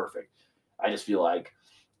was perfect. I just feel like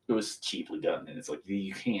it was cheaply done. And it's like,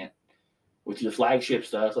 you can't, with your flagship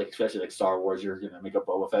stuff, like, especially like Star Wars, you're going to make a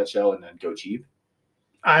Boba Fett show and then go cheap.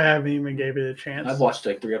 I haven't even gave it a chance. I've watched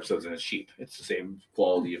like 3 episodes and it's cheap. It's the same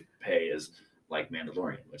quality of pay as like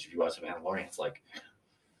Mandalorian, which if you watch the Mandalorian, it's like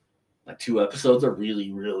 2 episodes are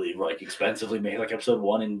really, really like expensively made. Like episode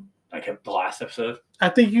 1 and like the last episode. I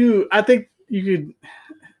think you could.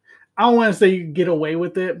 I don't want to say you can get away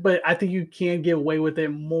with it, but I think you can get away with it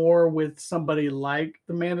more with somebody like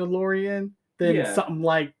the Mandalorian than something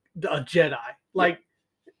like a Jedi. Like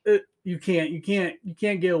you can't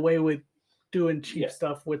get away with doing cheap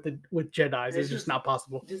stuff with Jedis. It's just not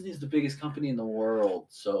possible. Disney's the biggest company in the world,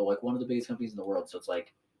 so like one of the biggest companies in the world. So it's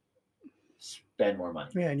like spend more money.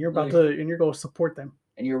 Yeah, and you're going to support them.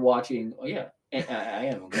 And you're watching. Oh yeah, and I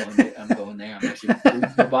am. I'm going there. I'm actually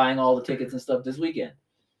we're buying all the tickets and stuff this weekend.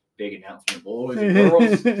 Big announcement, boys and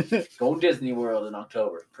girls. Going Disney World in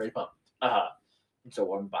October. Pretty pumped.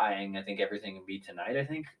 So I'm buying. I think everything will be tonight. I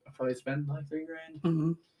think I'll probably spend like $3,000.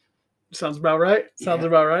 Mm-hmm. Sounds about right.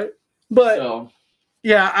 But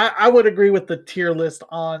I would agree with the tier list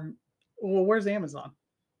on. Well, where's Amazon?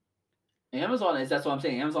 That's what I'm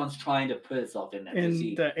saying. Amazon's trying to put itself in that.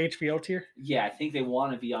 In the HBO tier? Yeah, I think they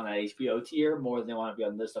want to be on that HBO tier more than they want to be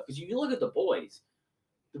on this stuff. Because you look at The Boys.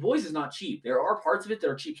 The Boys is not cheap. There are parts of it that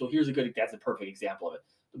are cheap. So that's a perfect example of it.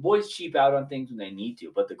 The Boys cheap out on things when they need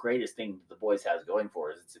to. But the greatest thing The Boys has going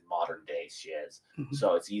for it is it's in modern day shiz. Mm-hmm.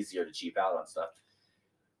 So it's easier to cheap out on stuff.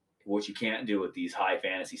 Which you can't do with these high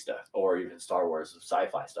fantasy stuff or even Star Wars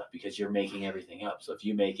sci-fi stuff because you're making everything up. So if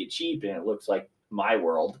you make it cheap and it looks like my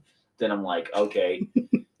world, then I'm like, okay,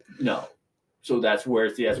 no. So that's why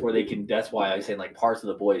I say like parts of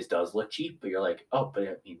The Boys does look cheap, but you're like, oh, but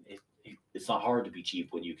I mean, it's not hard to be cheap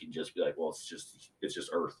when you can just be like, well, it's just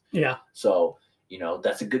Earth. Yeah. So,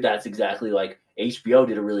 that's exactly like HBO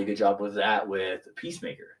did a really good job with that with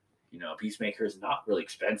Peacemaker. Peacemaker is not really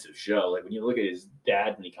expensive show. Like when you look at his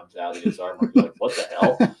dad when he comes out in his armor, you're like, what the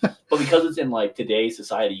hell? But because it's in like today's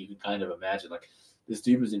society, you can kind of imagine like this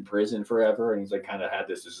dude was in prison forever and he's like kind of had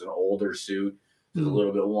this as an older suit, it's a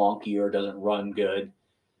little bit wonkier, doesn't run good.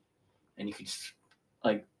 And you can just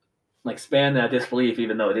like span that disbelief,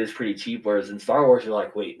 even though it is pretty cheap. Whereas in Star Wars, you're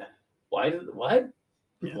like, wait, what?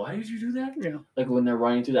 Yeah. Why did you do that? Yeah. Like when they're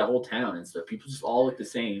running through that whole town and stuff, people just all look the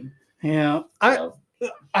same. Yeah.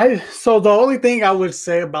 So the only thing I would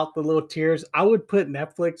say about the little tiers, I would put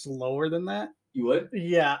Netflix lower than that. You would?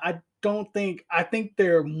 Yeah, I think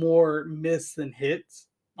they're more miss than hits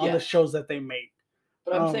on the shows that they make.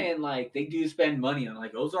 But I'm saying like they do spend money on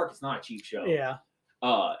like Ozark is not a cheap show. Yeah.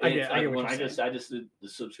 It's like when I just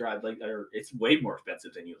subscribed like it's way more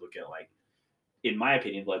expensive than you look at like in my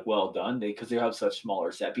opinion like well done because they have such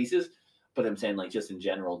smaller set pieces. But I'm saying like just in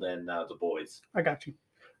general than The Boys. I got you.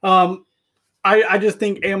 I just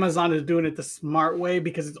think Amazon is doing it the smart way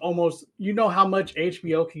because it's almost how much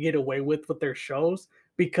HBO can get away with their shows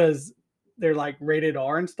because they're like rated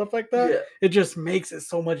R and stuff like that. Yeah. It just makes it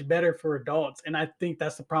so much better for adults, and I think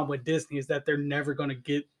that's the problem with Disney is that they're never going to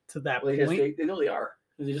get to that point. They know they are.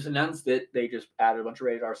 They just announced it. They just added a bunch of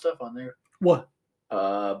rated R stuff on there. What?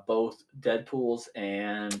 Both Deadpool's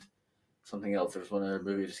and something else. There's one other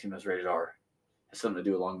movie that just came out as rated R. Has something to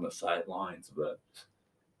do along the sidelines, but.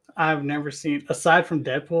 I've never seen, aside from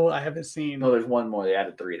Deadpool, I haven't seen. No, there's one more. They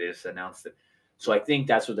added 3. They just announced it. So I think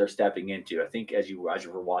that's what they're stepping into. I think as you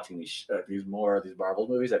were watching these Marvel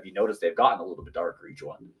movies, have you noticed they've gotten a little bit darker each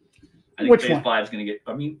one? I think Phase 5 is going to get.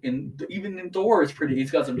 I mean, even in Thor, it's pretty.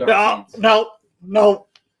 He's got some dark scenes. No.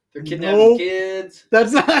 They're kidnapping kids.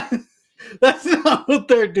 That's not what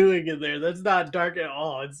they're doing in there. That's not dark at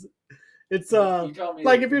all. It's You tell me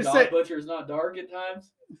like if you're saying Butcher is not dark at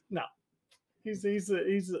times. No. They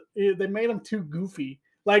made him too goofy.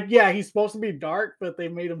 Like, yeah, he's supposed to be dark, but they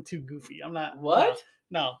made him too goofy. I'm not. What?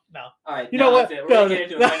 No. All right. You know what? We're gonna get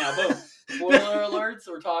into it right now. Boom. Spoiler alerts.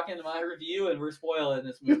 We're talking to my review, and we're spoiling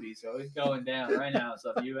this movie, so it's going down right now.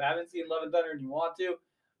 So if you haven't seen Love and Thunder and you want to,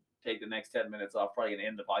 take the next 10 minutes off. Probably gonna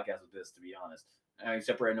end the podcast with this, to be honest.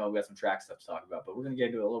 Except for I know we've got some track stuff to talk about, but we're gonna get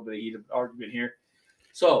into a little bit of heated argument here.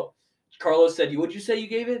 So, Carlos said, "Would you say you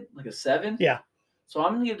gave it like a 7?" Yeah. So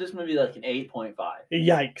I'm going to give this movie like an 8.5.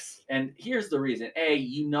 Yikes. And here's the reason. A,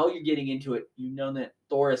 you're getting into it. You know that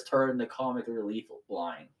Thor has turned the comic relief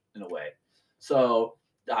line in a way. So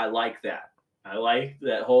I like that. I like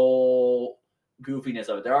that whole goofiness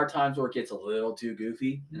of it. There are times where it gets a little too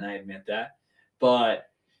goofy, and I admit that. But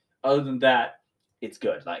other than that, it's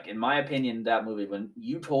good. Like, in my opinion, that movie, when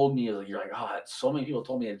you told me, you're like, oh, so many people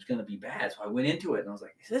told me it's going to be bad. So I went into it, and I was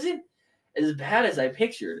like, this isn't as bad as I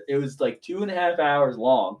pictured. It was like 2.5 hours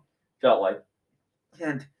long, felt like,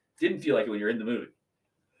 and didn't feel like it when you're in the movie.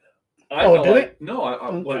 Did it?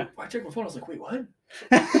 No, when I checked my phone, I was like, wait, what?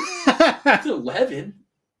 It's 11,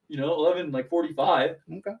 11:45.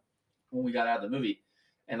 Okay. When we got out of the movie.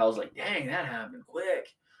 And I was like, dang, that happened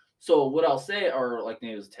quick. So what I'll say, or like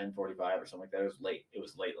maybe it was 10:45 or something like that. It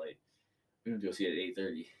was late. We didn't go see it at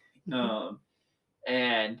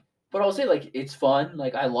 8:30. But I'll say, like, it's fun.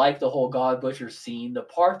 Like, I like the whole God Butcher scene. The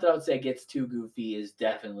part that I would say gets too goofy is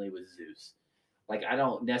definitely with Zeus. Like, I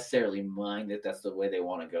don't necessarily mind that that's the way they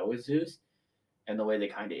want to go with Zeus. And the way they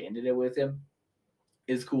kind of ended it with him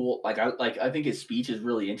is cool. I think his speech is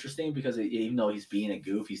really interesting because even though he's being a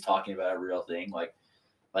goof, he's talking about a real thing.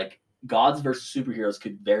 Like gods versus superheroes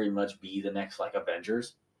could very much be the next, like,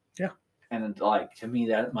 Avengers. Yeah. And, like, to me,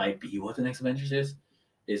 that might be what the next Avengers is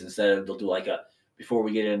instead of they'll do, like, before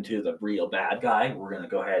we get into the real bad guy, we're going to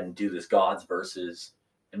go ahead and do this gods versus,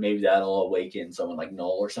 and maybe that'll awaken someone like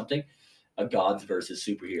Null or something, a gods versus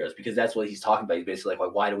superheroes, because that's what he's talking about. He's basically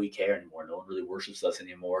like, why do we care anymore? No one really worships us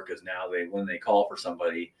anymore because now when they call for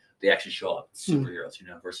somebody, they actually show up. It's superheroes,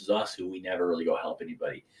 versus us who we never really go help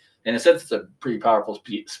anybody. In a sense, it's a pretty powerful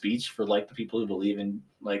speech for like the people who believe in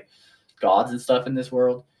like gods and stuff in this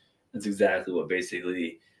world. That's exactly what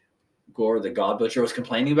basically Gore, the God Butcher, was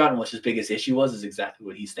complaining about, and what his biggest issue was is exactly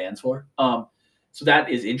what he stands for. So that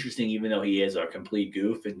is interesting, even though he is a complete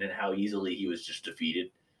goof, and then how easily he was just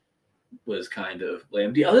defeated was kind of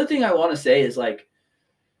lame. The other thing I want to say is, like,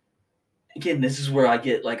 again, this is where I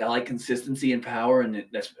get, like, I like consistency and power, and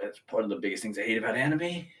that's part of the biggest things I hate about anime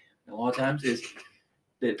a lot of times is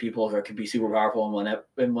that people can be super powerful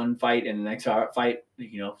in one fight, and the next fight,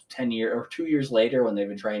 10 years or 2 years later when they've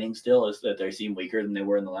been training still, is that they seem weaker than they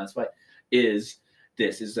were in the last fight. Is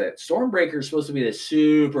that Stormbreaker is supposed to be this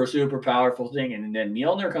super, super powerful thing, and then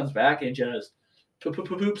Mjolnir comes back and just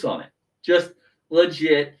poops on it. Just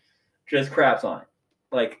legit, just craps on it.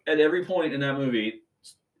 Like, at every point in that movie,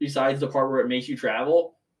 besides the part where it makes you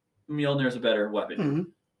travel, Mjolnir's a better weapon. Mm-hmm.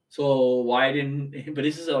 So but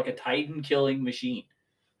this is like a Titan killing machine.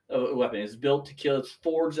 A weapon. It's built to kill. It's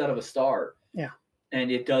forged out of a star. Yeah.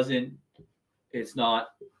 And it's not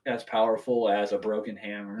as powerful as a broken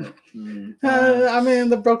hammer.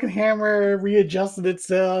 The broken hammer readjusted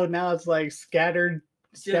itself. Now it's like scattered.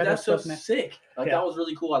 That's so sick. That was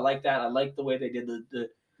really cool. I like that. I like the way they did the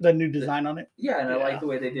The new design on it. Yeah, and I like the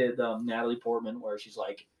way they did Natalie Portman, where she's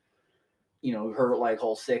like, her like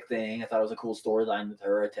whole sick thing. I thought it was a cool storyline with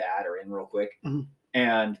her to add her in real quick. Mm-hmm.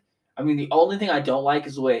 And I mean, the only thing I don't like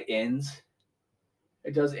is the way it ends.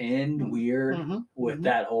 It does end weird with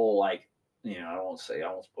that whole like, I won't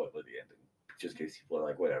spoil the ending just in case people are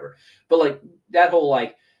like whatever. But like that whole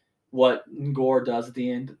like what Gore does at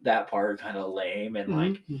the end, that part kind of lame and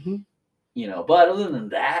like. But other than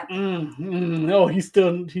that, no, he's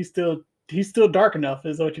still dark enough,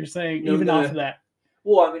 is what you're saying. Even off of that.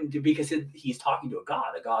 Well, I mean, because he's talking to a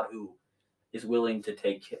god who is willing to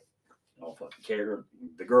take care of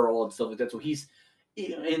the girl and stuff like that. So he's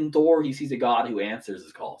in Thor. He sees a god who answers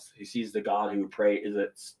his calls. He sees the god who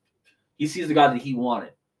he sees the god that he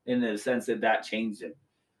wanted, in the sense that changed him.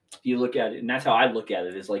 If you look at it, and that's how I look at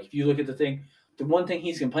it. Is like if you look at the thing. The one thing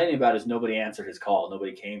he's complaining about is nobody answered his call.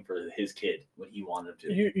 Nobody came for his kid when he wanted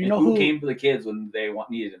them to. You know who came for the kids when they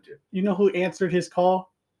needed him to. You know who answered his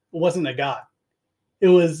call? It wasn't a god. It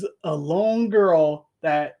was a lone girl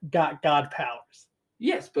that got god powers.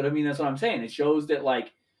 Yes, but I mean that's what I'm saying. It shows that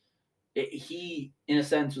like he, in a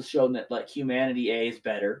sense, was shown that like humanity is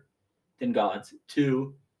better than gods.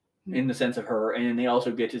 2, in the sense of her, and they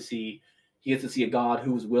also get to see he gets to see a god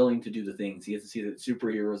who was willing to do the things. He gets to see that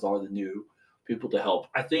superheroes are the new people to help.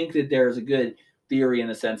 I think that there's a good theory in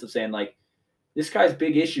the sense of saying like this guy's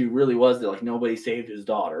big issue really was that like nobody saved his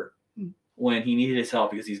daughter when he needed his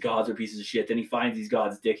help because these gods are pieces of shit. Then he finds these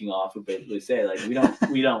gods dicking off who basically say like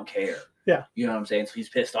we don't care. Yeah, you know what I'm saying? So he's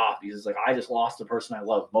pissed off. He's like, I just lost the person I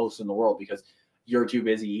love most in the world because you're too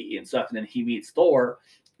busy eating stuff. And then he meets Thor,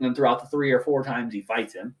 and then throughout the 3 or 4 times he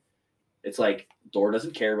fights him, it's like Thor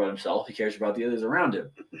doesn't care about himself. He cares about the others around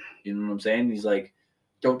him. You know what I'm saying? He's like,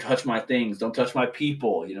 don't touch my things. Don't touch my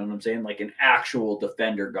people. You know what I'm saying? Like an actual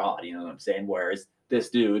defender god. You know what I'm saying? Whereas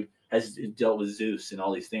this dude has dealt with Zeus and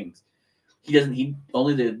all these things.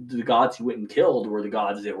 Only the gods he went and killed were the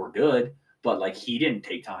gods that were good. But like he didn't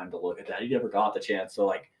take time to look at that. He never got the chance to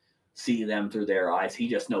like see them through their eyes. He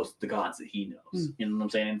just knows the gods that he knows. You know what I'm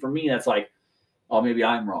saying? And for me, that's like, oh, maybe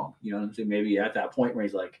I'm wrong. You know what I'm saying? Maybe at that point where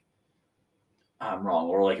he's like, I'm wrong.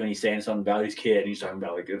 Or like when he's saying something about his kid and he's talking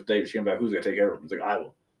about like if they're talking about who's gonna take care of him, it's like I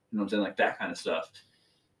will. You know what I'm saying? Like that kind of stuff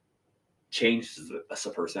changes a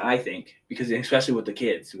person, I think, because especially with the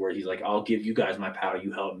kids, where he's like, I'll give you guys my power,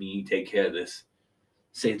 you help me take care of this,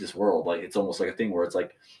 save this world. Like it's almost like a thing where it's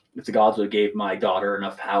like if the gods would have gave my daughter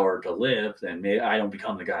enough power to live, then maybe I don't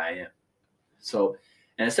become the guy I am. So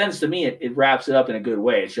in a sense, to me, it wraps it up in a good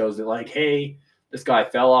way. It shows that like, hey, this guy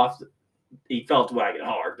he fell to wagon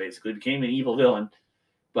hard, basically, became an evil villain.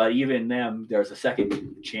 But even them, there's a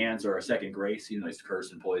second chance or a second grace. He's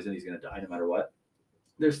cursed and poisoned. He's going to die no matter what.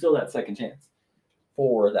 There's still that second chance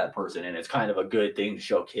for that person. And it's kind of a good thing to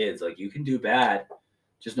show kids. Like, you can do bad.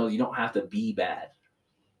 Just know you don't have to be bad.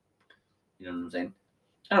 You know what I'm saying?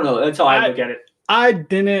 I don't know. That's how I look at it. I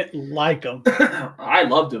didn't like him. I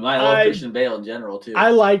loved him. I love Christian Bale in general, too. I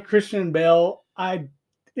like Christian Bale.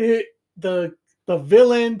 The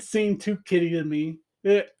villain seemed too kiddie to me.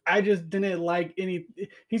 I just didn't like any.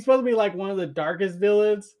 He's supposed to be like one of the darkest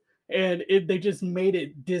villains, and they just made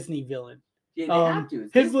it Disney villain. Yeah, they have to.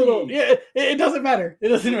 It's his Disney. Little. Yeah, it doesn't matter. It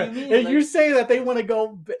doesn't matter. If you say that they want to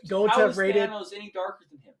go how to rated. How is Thanos any darker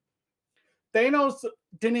than him? Thanos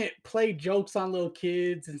didn't play jokes on little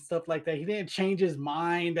kids and stuff like that. He didn't change his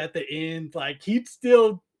mind at the end. Like he'd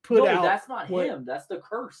still put out. No, that's not him. That's the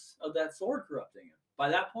curse of that sword corrupting him. By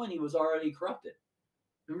that point, he was already corrupted.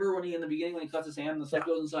 Remember when in the beginning when he cuts his hand and the stuff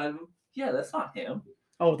goes inside of him? Yeah, that's not him.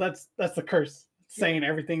 Oh, that's the curse. Saying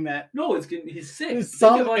everything that. No, he's sick.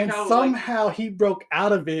 Somehow he broke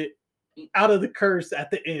out of it, out of the curse at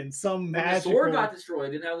the end. Some magical. The sword got destroyed.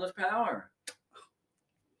 It didn't have much power.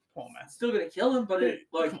 Oh man, it's still gonna kill him, but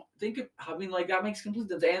that makes complete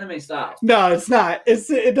sense. Anime style. No, it's not.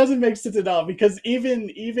 It doesn't make sense at all because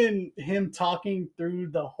even him talking through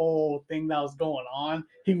the whole thing that was going on,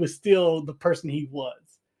 he was still the person he was.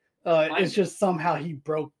 It's just somehow he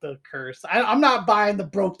broke the curse. I'm not buying the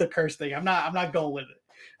broke the curse thing. I'm not going with it.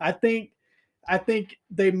 I think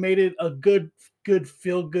they made it a good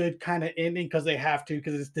feel good kind of ending because they have to,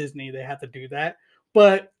 because it's Disney. They have to do that.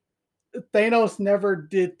 But Thanos never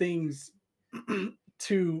did things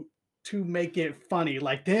to make it funny.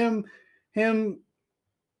 Like him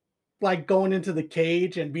like going into the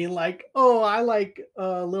cage and being like, oh, I like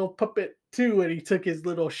a little puppet too, and he took his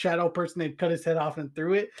little shadow person and cut his head off and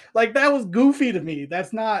threw it. Like that was goofy to me.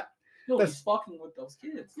 That's not. No, he's fucking with those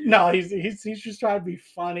kids. Dude. No, he's just trying to be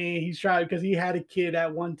funny. He's trying because he had a kid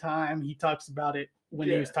at one time. He talks about it when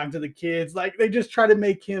he was talking to the kids. Like they just try to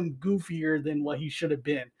make him goofier than what he should have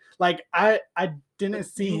been. Like I didn't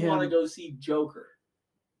see you him. want to go see Joker?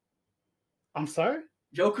 I'm sorry.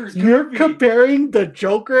 Joker's You're goofy. comparing the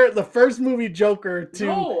Joker, the first movie Joker, to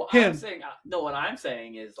him. What I'm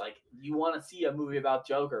saying is like you want to see a movie about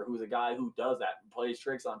Joker, who's a guy who does that and plays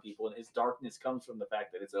tricks on people, and his darkness comes from the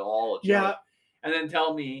fact that it's all a joke. Yeah. And then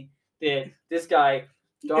tell me that this guy,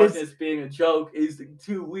 darkness being a joke, is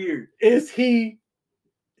too weird. Is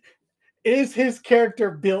his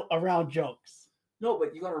character built around jokes? No,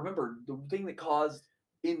 but you gotta remember the thing that caused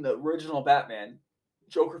in the original Batman,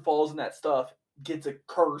 Joker falls in that stuff, gets a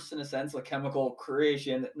curse in a sense, a chemical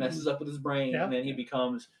creation that messes up with his brain, and then he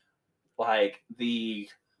becomes like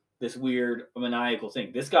this weird maniacal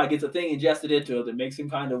thing. This guy gets a thing ingested into it that makes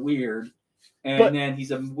him kind of weird, and then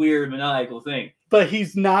he's a weird maniacal thing. But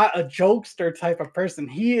he's not a jokester type of person.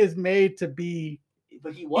 He is made to be.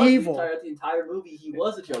 But he was evil. The entire movie. He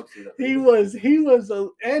was a jokester. He was,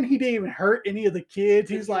 and he didn't even hurt any of the kids.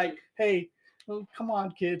 He's like, hey. Well, come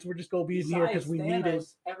on, kids. We're just gonna be here because we need it.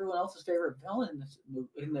 Everyone else's favorite villain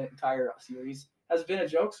in the entire series has been a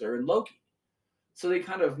jokester and Loki. So they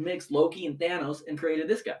kind of mixed Loki and Thanos and created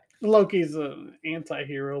this guy. Loki's an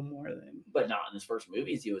anti-hero more than. But not in his first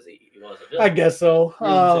movies. He was a villain. I guess so. You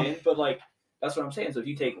know what I'm saying? But like that's what I'm saying. So if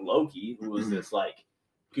you take Loki, who was this like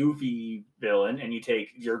goofy villain, and you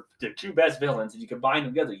take the two best villains and you combine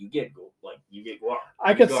them together, you get Guar.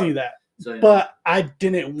 I could see that, so, but I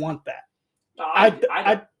didn't want that.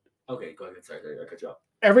 Okay, go ahead. Sorry, I cut you off.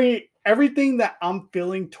 Everything that I'm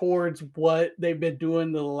feeling towards what they've been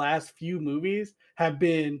doing the last few movies have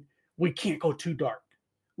been, we can't go too dark.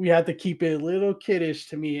 We have to keep it a little kiddish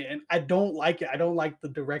to me, and I don't like it. I don't like the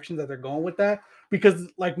direction that they're going with that because,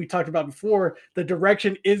 like we talked about before, the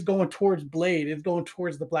direction is going towards Blade, it's going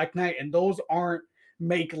towards the Black Knight, and those aren't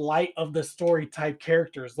make light of the story type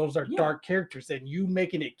characters. Those are dark characters, and you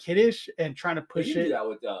making it kiddish and trying to push it. Do that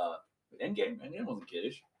with Endgame. Endgame wasn't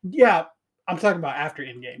kiddish. Yeah, I'm talking about after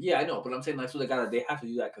Endgame. Yeah, I know, but I'm saying that's what they have to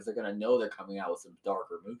do that because they're gonna know they're coming out with some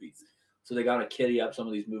darker movies. So they gotta kiddy up some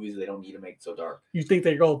of these movies. They don't need to make it so dark. You think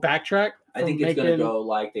they go backtrack? I think it's gonna go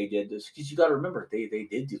like they did this because you gotta remember they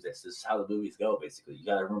did do this. This is how the movies go. Basically, you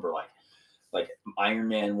gotta remember like Iron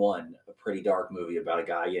Man 1, a pretty dark movie about a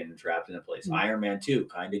guy getting trapped in a place. Mm-hmm. Iron Man 2,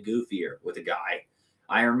 kind of goofier with a guy.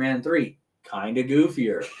 Iron Man 3, kind of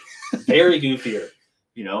goofier, very goofier.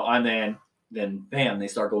 You know, and then bam, they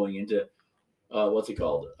start going into what's it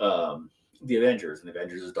called? The Avengers, and the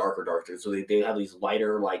Avengers is darker. So they have these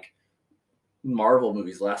lighter like Marvel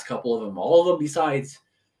movies. The last couple of them, all of them besides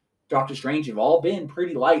Doctor Strange, have all been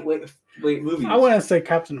pretty lightweight movies. I wouldn't say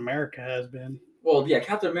Captain America has been. Well, yeah,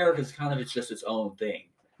 Captain America is it's just its own thing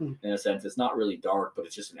in a sense. It's not really dark, but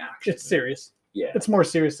it's just an action. It's serious. Yeah, it's more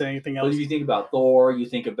serious than anything else. But if you think about Thor, you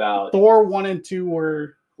think about Thor 1 and 2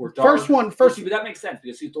 were dark. First, but that makes sense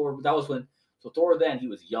because Thor. That was when Thor. Then he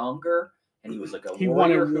was younger and he was like a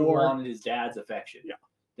warrior who wanted his dad's affection. Yeah.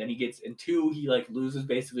 Then he gets in 2, he like loses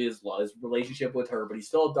basically his relationship with her, but he's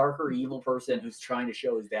still a darker, evil person who's trying to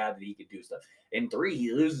show his dad that he could do stuff. In 3,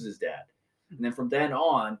 he loses his dad, and then from then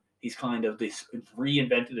on, he's kind of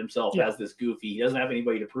reinvented himself as this goofy. He doesn't have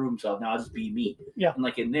anybody to prove himself. Now I'll just be me. Yeah. And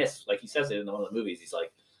like in this, like he says it in one of the movies, he's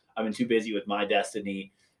like, I've been too busy with my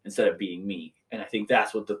destiny instead of being me. And I think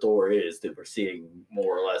that's what the Thor is that we're seeing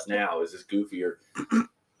more or less now is this goofier.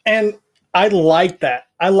 And I like that.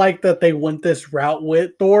 I like that they went this route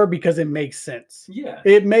with Thor because it makes sense. Yeah.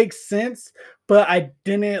 It makes sense, but I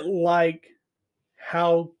didn't like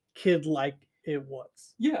how kid-like it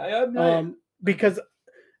was. Yeah. Because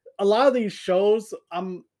a lot of these shows,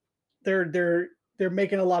 they're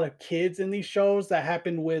making a lot of kids in these shows. That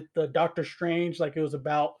happened with the Doctor Strange, like it was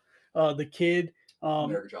about the kid.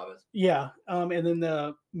 America Chavez. Yeah. And then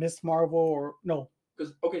the Miss Marvel or no.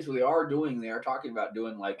 Because so they are talking about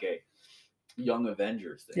doing like a Young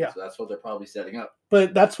Avengers thing. Yeah. So that's what they're probably setting up.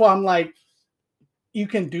 But that's why I'm like, you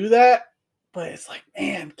can do that, but it's like,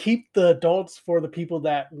 man, keep the adults for the people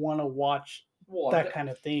that want to watch that kind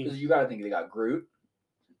of thing. Because you got to think they got Groot.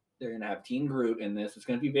 They're going to have Team Groot in this. It's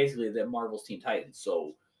going to be basically the Marvel's Teen Titans.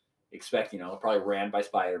 So expect, probably ran by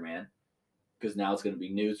Spider-Man. Because now it's going to be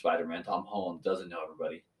new Spider-Man. Tom Holland doesn't know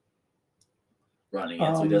everybody running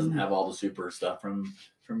it. So he doesn't have all the super stuff from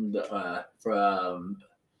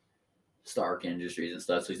Stark Industries and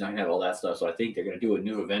stuff. So he's not going to have all that stuff. So I think they're going to do a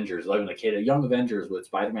new Avengers. Like a Young Avengers with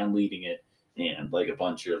Spider-Man leading it. And like a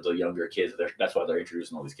bunch of the younger kids. That's why they're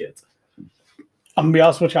introducing all these kids. I'm going to be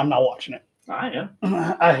honest with you. I'm not watching it. I am.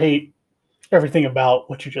 I hate everything about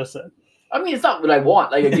what you just said. I mean, it's not what I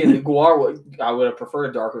want. Like, again, the Guar, I would have preferred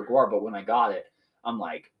a darker Guar, but when I got it, I'm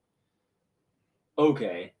like,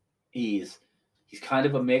 okay, he's kind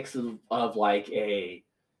of a mix of like a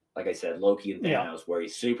like I said, Loki and Thanos, where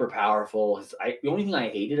he's super powerful. The only thing I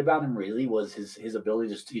hated about him really was his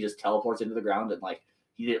ability. He just teleports into the ground, and like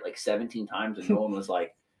he did it like 17 times, and no one was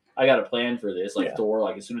like, "I got a plan for this." Like Thor,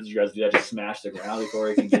 like as soon as you guys do that, just smash the ground before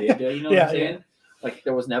he can get into it. You know what I'm saying? Yeah. Like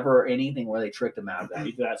there was never anything where they tricked him out of that.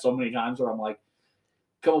 He did that so many times where I'm like,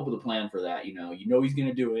 come up with a plan for that. You know he's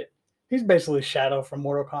gonna do it. He's basically Shadow from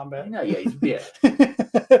Mortal Kombat.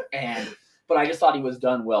 But I just thought he was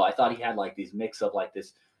done well. I thought he had like these mix of like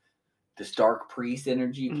this dark priest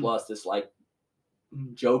energy plus this like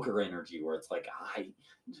Joker energy where it's like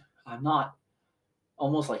I'm not,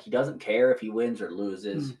 almost like he doesn't care if he wins or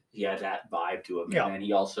loses. He has that vibe to him. And then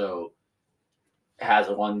he also has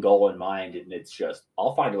one goal in mind, and it's just,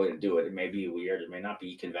 I'll find a way to do it. It may be weird, it may not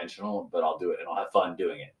be conventional, but I'll do it and I'll have fun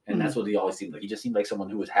doing it. And that's what he always seemed like. He just seemed like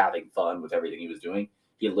someone who was having fun with everything he was doing.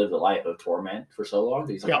 He had lived a life of torment for so long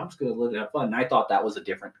that he's like, I'm just going to live and have fun. And I thought that was a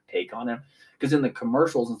different take on him. Because in the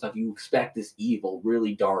commercials and stuff, you expect this evil,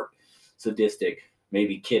 really dark, sadistic,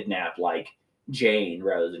 maybe kidnap like Jane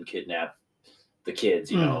rather than kidnap the kids,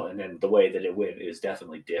 and then the way that it went is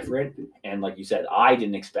definitely different. And like you said, I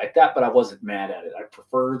didn't expect that, but I wasn't mad at it. I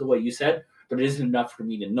prefer the way you said, but it isn't enough for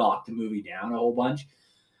me to knock the movie down a whole bunch.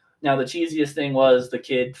 Now, the cheesiest thing was the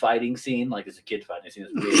kid fighting scene. Like, there's a kid fighting scene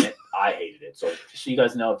that's weird in it. I hated it. So, just so you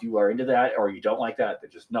guys know, if you are into that or you don't like that, then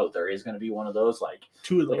just know there is going to be one of those, like,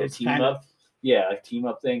 two of those, like a team up. Yeah, a team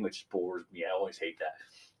up thing, which bores me. I always hate that.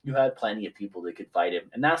 You had plenty of people that could fight him.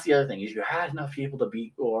 And that's the other thing, is you had enough people to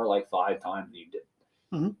beat Thor like 5 times and you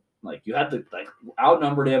did. Like, you had to, like,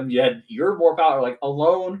 outnumbered him. You're more power. Like,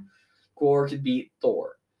 alone, Thor could beat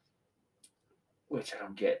Thor. Which I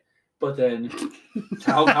don't get. But then,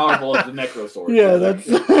 how powerful is the Necrosword? Yeah, that's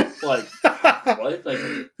like what? Like,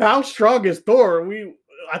 how strong is Thor?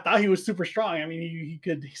 I thought he was super strong. I mean, he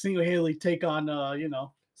could single-handedly take on,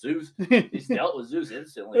 Zeus. He's dealt with Zeus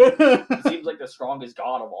instantly. He seems like the strongest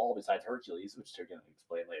god of all besides Hercules, which they're going to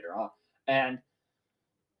explain later on. And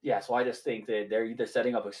yeah, so I just think that they're either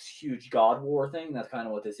setting up a huge god war thing. That's kind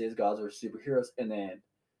of what this is. Gods are superheroes, and then.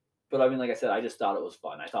 But I mean, like I said, I just thought it was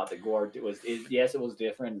fun. I thought the gore yes, it was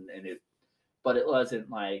different, but it wasn't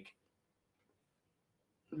like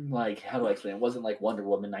how do I explain? It wasn't like Wonder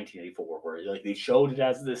Woman 1984, where like they showed it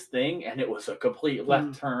as this thing, and it was a complete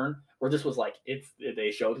left turn. Where this was like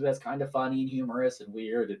they showed it as kind of funny and humorous and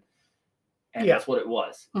weird, and that's what it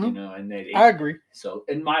was, And I agree. So,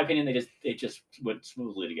 in my opinion, they just went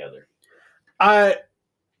smoothly together.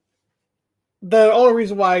 The only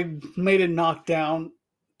reason why I made it knocked down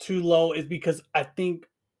too low is because I think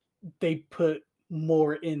they put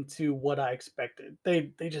more into what I expected.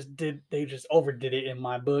 They just overdid it in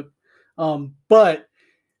my book. But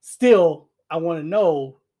still, I want to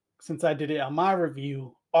know, since I did it on my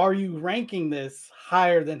review, are you ranking this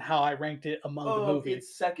higher than how I ranked it among the movies?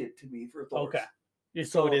 It's second to me for Thor. Okay.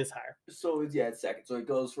 So it is higher. So it's second. So it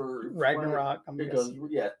goes for Ragnarok.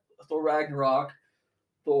 Thor Ragnarok,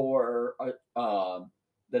 Thor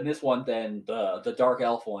then this one, then the Dark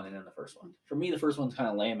Elf one, and then the first one. For me, the first one's kind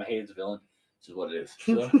of lame. I hated the villain. This is what it is.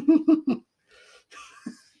 So.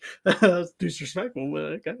 That's disrespectful, but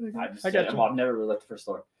okay. I've never really liked the first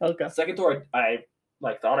Thor. Okay. Second Thor, I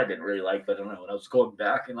thought I didn't really like, but I don't know. When I was going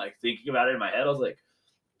back and like thinking about it in my head, I was like,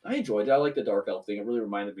 I enjoyed it. I like the Dark Elf thing. It really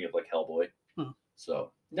reminded me of like Hellboy.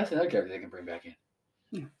 So that's another character they can bring back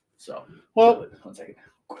in. So, well, 1 second.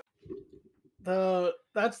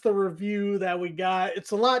 That's the review that we got.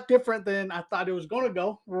 It's a lot different than I thought it was going to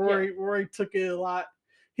go. Rory took it a lot.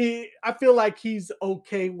 I feel like he's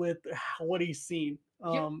okay with what he's seen.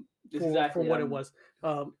 For what it was.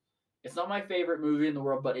 It's not my favorite movie in the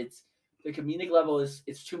world, but the comedic level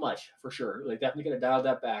it's too much for sure. Like, definitely could have dialed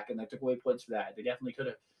that back, and they took away points for that. They definitely could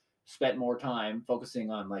have spent more time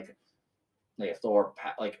focusing on like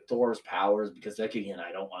Thor's powers, because again,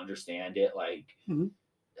 I don't understand it. Like,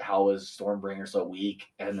 how is Stormbringer so weak,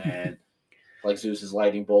 and then like Zeus's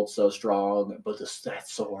lightning bolt's so strong, but that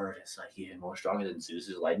sword is like even more stronger than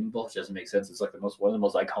Zeus's lightning bolt. It doesn't make sense. It's like one of the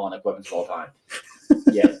most iconic weapons of all time.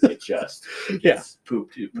 Yeah, it just gets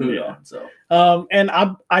pooped on. So and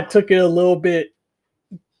I took it a little bit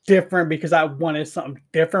different because I wanted something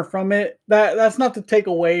different from it. That's not to take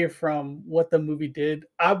away from what the movie did.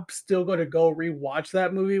 I'm still going to go rewatch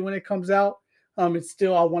that movie when it comes out. It's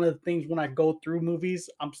still one of the things when I go through movies,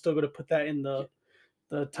 I'm still going to put that in the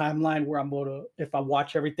timeline where I'm going to, if I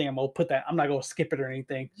watch everything, I'm going to put that. I'm not going to skip it or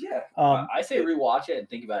anything. Yeah. I say rewatch it and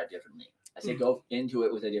think about it differently. I say go into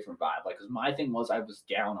it with a different vibe. Like, because my thing was I was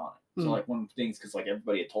down on it. So like one of the things, because like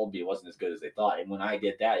everybody had told me it wasn't as good as they thought, and when I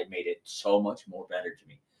did that, it made it so much more better to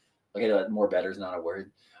me. Okay, more better is not a word,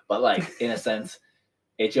 but like in a sense,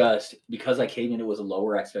 It just, because I came in it with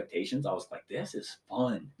lower expectations, I was like, this is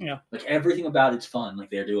fun. Yeah. Like everything about it's fun.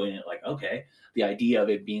 Like they're doing it like, okay. The idea of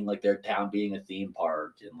it being like their town being a theme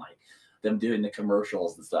park and like them doing the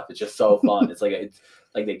commercials and stuff. It's just so fun. It's like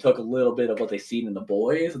they took a little bit of what they seen in The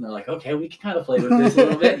Boys and they're like, okay, we can kind of play with this a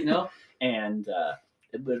little bit, you know? And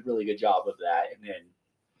it did a really good job of that. And then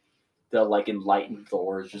the like enlightened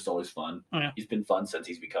Thor is just always fun. Oh, yeah. He's been fun since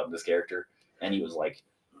he's become this character. And he was like,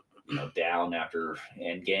 down after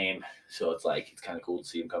Endgame. So it's like, it's kind of cool to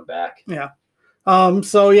see him come back. Yeah.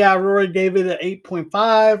 So yeah, Rory gave it an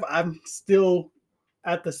 8.5. I'm still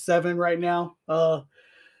at the 7 right now.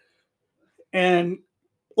 And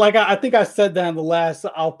like I think I said that in the last,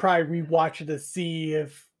 I'll probably rewatch it to see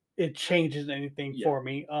if it changes anything for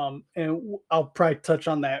me. And I'll probably touch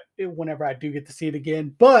on that whenever I do get to see it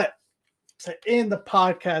again. But to end the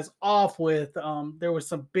podcast off with, there was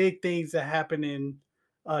some big things that happened in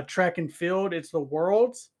track and field. It's the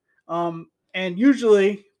Worlds. And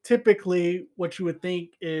typically, what you would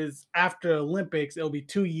think is after Olympics, it'll be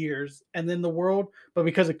 2 years and then the World. But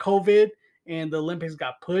because of COVID and the Olympics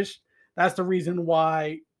got pushed, that's the reason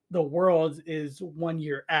why the Worlds is 1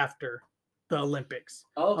 year after the Olympics.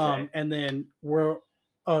 Okay. And then the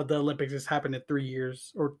Olympics is happening in 3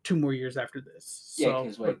 years or 2 more years after this.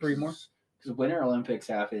 Yeah, So 3 more. Because Winter Olympics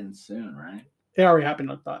happen soon, right? It already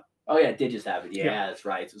happened, I thought. Oh yeah, it did just happen. Yeah, that's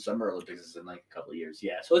right. So Summer Olympics is in like a couple of years.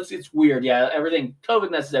 Yeah, so it's weird. Yeah, everything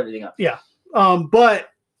COVID messes everything up. Yeah, but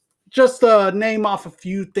just name off a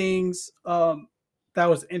few things that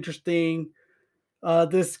was interesting.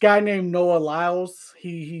 This guy named Noah Lyles,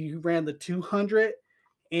 he ran the 200,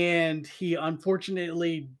 and he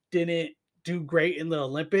unfortunately didn't do great in the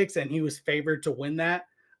Olympics, and he was favored to win that.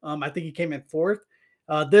 I think he came in 4th.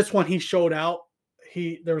 This one he showed out.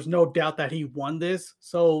 There was no doubt that he won this.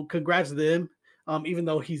 So congrats to him. Even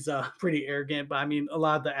though he's pretty arrogant, but I mean, a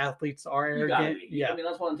lot of the athletes are arrogant. Yeah, I mean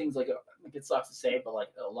that's one of the things. Like it sucks to say, but like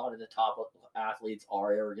a lot of the top athletes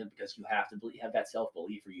are arrogant because you have to have that self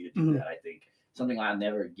belief for you to do that. I think something I'll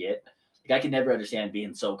never get. Like I can never understand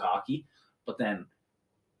being so cocky, but then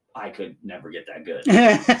I could never get that good.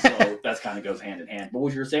 So that kind of goes hand in hand. But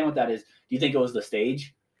what you're saying with that is, do you think it was the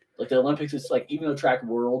stage? Like the Olympics is like, even though track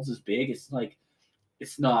worlds is big, it's like,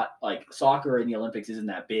 it's not like soccer in the Olympics isn't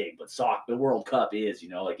that big, but the World Cup is,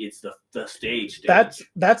 like it's the stage.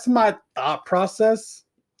 That's my thought process.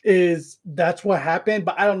 Is that's what happened,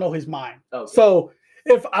 but I don't know his mind. Okay. So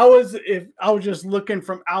if I was just looking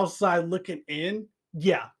from outside looking in,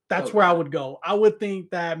 yeah, that's where I would go. I would think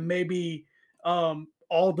that maybe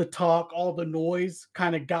all the talk, all the noise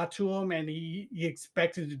kind of got to him and he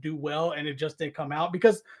expected to do well and it just didn't come out,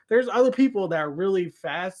 because there's other people that are really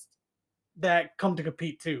fast that come to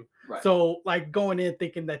compete too. Right. So like going in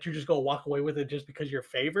thinking that you just go walk away with it just because you're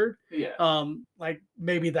favored. Yeah. Like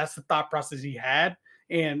maybe that's the thought process he had,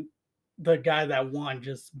 and the guy that won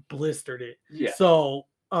just blistered it. Yeah. So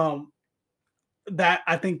that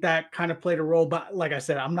I think that kind of played a role, but like I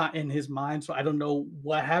said, I'm not in his mind, so I don't know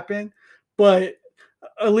what happened. But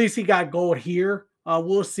at least he got gold here.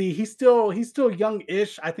 We'll see. He's still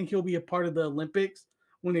young-ish. I think he'll be a part of the Olympics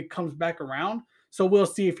when it comes back around. So we'll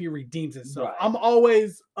see if he redeems himself. Right. I'm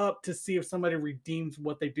always up to see if somebody redeems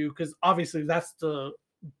what they do, because obviously that's the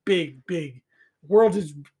big world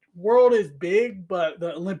is big, but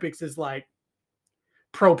the Olympics is like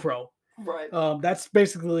pro. Right. That's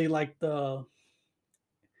basically like the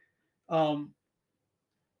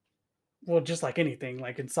well, just like anything,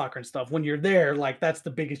 like in soccer and stuff, when you're there, like that's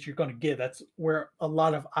the biggest you're going to get. That's where a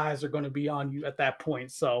lot of eyes are going to be on you at that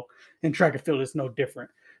point. So in track and field, it's no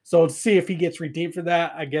different. So to see if he gets redeemed for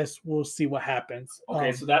that, I guess we'll see what happens.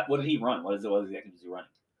 Okay, so what did he run? What is the activity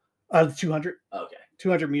running? 200. Okay.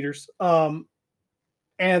 200 meters. And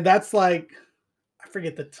that's like, I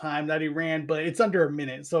forget the time that he ran, but it's under a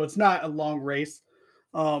minute. So it's not a long race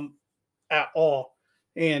at all.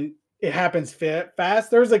 And it happens fast.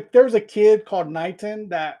 There was a kid called Knighton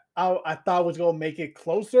that I thought was going to make it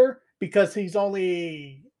closer because he's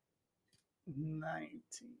only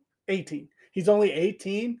 18. He's only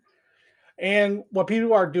 18. And what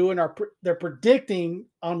people are doing they're predicting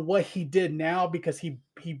on what he did now, because he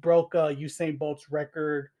broke Usain Bolt's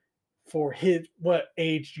record for what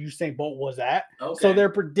age Usain Bolt was at. Okay. So they're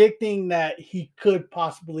predicting that he could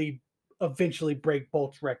possibly eventually break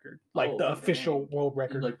Bolt's record, like the official world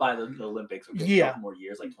record. Like by the Olympics, a couple more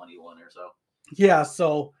years, like 21 or so. Yeah,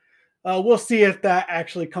 so we'll see if that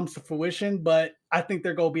actually comes to fruition, but I think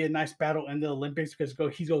there's going to be a nice battle in the Olympics because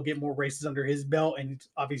he's going to get more races under his belt, and he's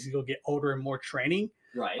obviously going to get older and more training.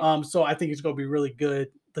 Right. So I think it's going to be really good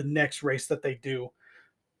the next race that they do.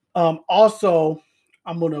 Also,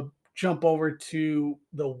 I'm going to jump over to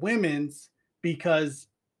the women's because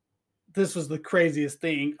this was the craziest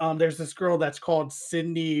thing. There's this girl that's called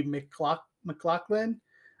Sydney McLaughlin.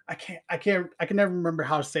 I can never remember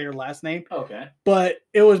how to say her last name. Okay. But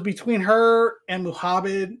it was between her and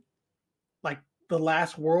Muhammad, like the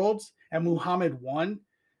last Worlds, and Muhammad won.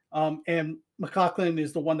 And McLaughlin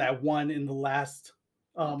is the one that won in the last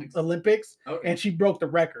Olympics. Okay. And she broke the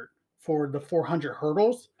record for the 400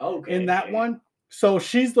 hurdles in that Okay. one. So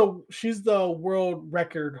she's the world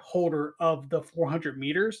record holder of the 400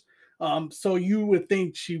 meters. So you would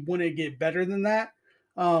think she wouldn't get better than that.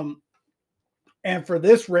 And for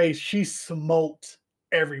this race, she smoked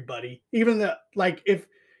everybody. Even the like if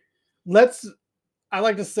let's I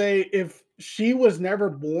like to say if she was never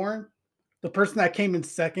born, the person that came in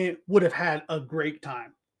second would have had a great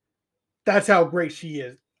time. That's how great she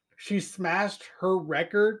is. She smashed her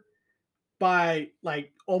record by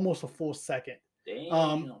like almost a full second.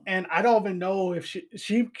 Damn. And I don't even know if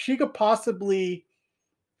she could possibly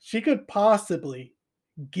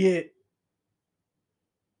get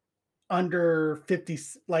under 50,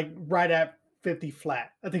 like right at 50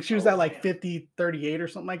 flat. I think she was at like 50:38 or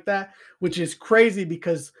something like that, which is crazy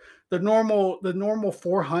because the normal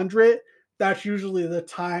 400, that's usually the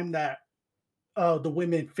time that the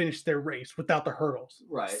women finish their race without the hurdles.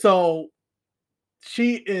 Right. So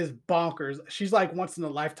she is bonkers. She's like once in a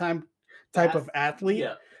lifetime type of athlete.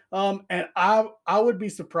 Yeah. And I would be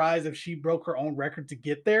surprised if she broke her own record to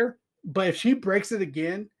get there. But if she breaks it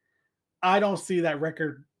again, I don't see that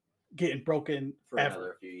record getting broken for ever.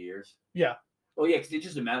 Another few years. Yeah. Well, yeah, because it's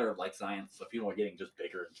just a matter of like science. So people are getting just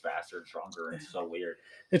bigger and faster and stronger. And it's so weird.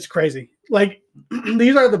 It's crazy. Like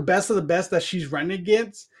these are the best of the best that she's running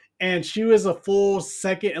against, and she was a full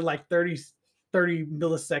second and like 30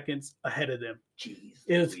 milliseconds ahead of them. Jeez,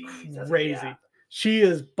 it's crazy. She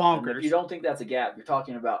is bonkers. If you don't think that's a gap, you're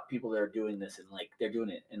talking about people that are doing this and like they're doing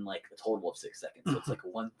it in like a total of 6 seconds. So it's like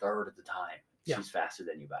 1/3 of the time. She's faster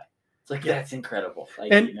than you by. It's like that's incredible.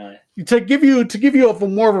 Like, and to give you a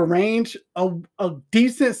more of a range, a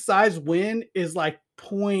decent sized win is like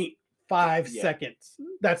 0.5 seconds.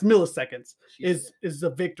 That's milliseconds. Is the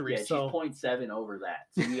victory. Yeah, so she's 0.7 over that.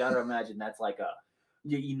 So you got to imagine that's like a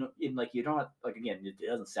in like you don't like again. It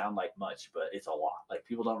doesn't sound like much, but it's a lot. Like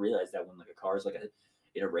people don't realize that when like a car is like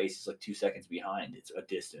in a race, it's like 2 seconons behind. It's a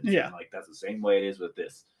distance. Yeah, and like that's the same way it is with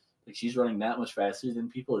this. Like she's running that much faster than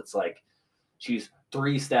people. It's like she's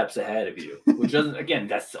 3 steps ahead of you, which doesn't, again,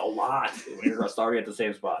 that's a lot when you're starting at the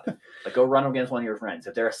same spot. Like, go run against one of your friends.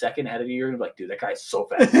 If they're a second ahead of you, you're going to be like, dude, that guy's so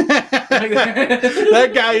fast.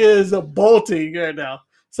 That guy is a bolting right now.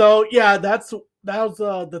 So, yeah, that was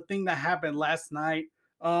the thing that happened last night.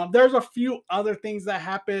 There's a few other things that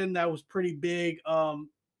happened that was pretty big. I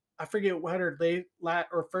forget what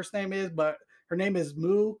her first name is, but her name is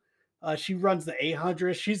Moo. She runs the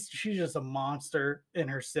 800. She's just a monster in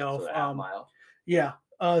herself. So the half mile. Yeah.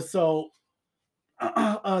 So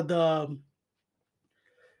the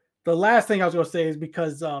last thing I was going to say is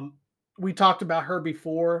because we talked about her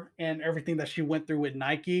before and everything that she went through with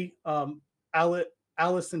Nike.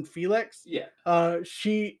 Allison Felix. Yeah.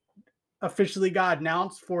 She officially got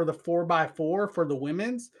announced for the 4x4 for the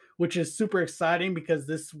women's, which is super exciting because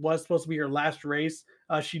this was supposed to be her last race.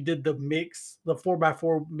 She did the mix, the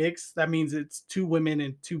 4x4 mix. That means it's 2 women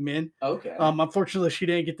and 2 men. Okay. Unfortunately, she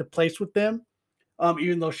didn't get to place with them,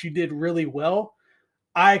 even though she did really well.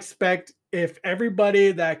 I expect if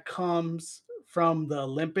everybody that comes from the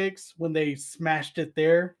Olympics, when they smashed it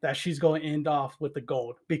there, that she's going to end off with the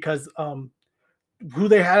gold because who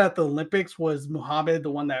they had at the Olympics was Muhammad,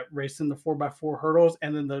 the one that raced in the 4x4 hurdles,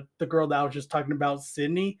 and then the girl that I was just talking about,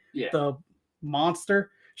 Sydney, the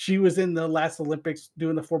monster. She was in the last Olympics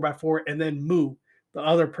doing the 4x4, and then Moo, the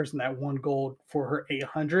other person that won gold for her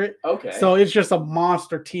 800. Okay. So it's just a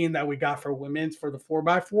monster team that we got for women's for the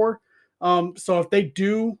 4x4. So if they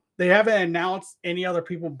do, they haven't announced any other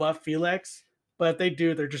people but Felix, but if they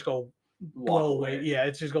do, they're just going to blow away. Yeah,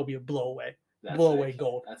 it's just going to be a blow away. Blow away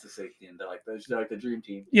gold. That's a safety, and they're like the dream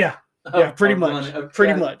team. Yeah, pretty much.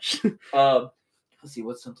 Pretty much. Let's see,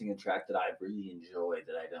 what's something in track that I really enjoy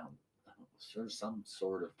that I don't. There's some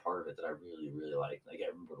sort of part of it that I really, really like. I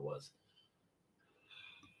can't remember what it was.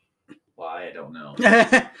 Why? I don't know.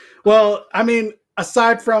 Well, I mean,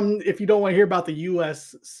 aside from if you don't want to hear about the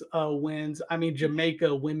U.S. wins, I mean,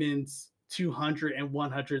 Jamaica women's 200 and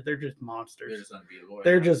 100, they're just monsters. They're just unbeatable.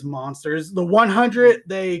 They're just monsters. The 100,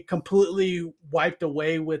 they completely wiped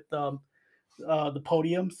away with the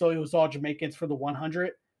podium, so it was all Jamaicans for the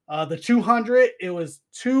 100. The 200, it was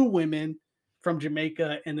 2 women from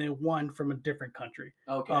Jamaica and then 1 from a different country.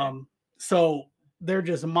 Okay. So they're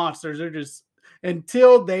just monsters. They're just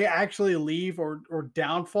until they actually leave or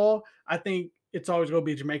downfall, I think it's always going to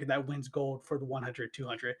be Jamaica that wins gold for the 100,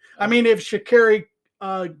 200. I mean, if Sha'Carri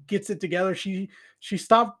gets it together, she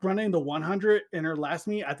stopped running the 100 in her last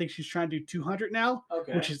meet. I think she's trying to do 200 now,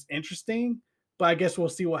 which is interesting. But I guess we'll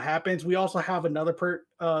see what happens. We also have another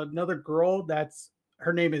girl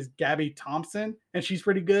her name is Gabby Thompson, and she's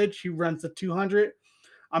pretty good. She runs the 200.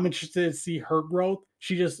 I'm interested to see her growth.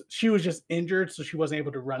 She was just injured, so she wasn't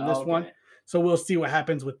able to run this one. So we'll see what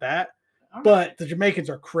happens with that. But the Jamaicans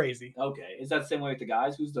are crazy. Okay. Is that the same way with the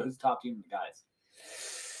guys? Who's the top team of the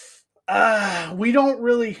guys? We don't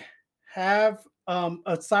really have,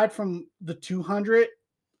 aside from the 200,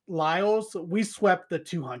 Lyles, we swept the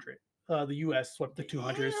 200. The U.S. swept the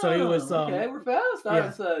 200. So it was okay. We're fast. I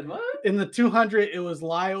said what? In the 200, it was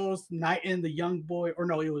Lyles, Knighton, the young boy, or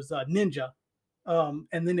no, it was Ninja, and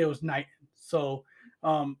then it was Knighton. So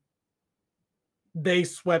they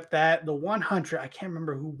swept that. The 100, I can't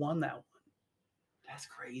remember who won that one. That's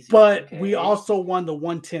crazy. But we also won the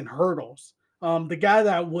 110 hurdles. The guy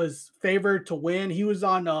that was favored to win, he was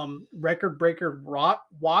on record breaker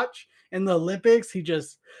watch in the Olympics.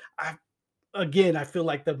 I feel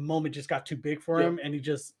like the moment just got too big for him, and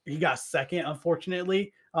he got second.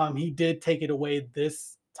 Unfortunately, he did take it away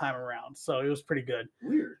this time around, so it was pretty good.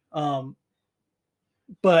 Weird.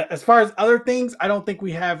 But as far as other things, I don't think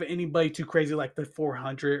we have anybody too crazy like the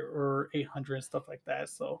 400 or 800 and stuff like that.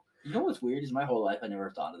 So you know what's weird is my whole life I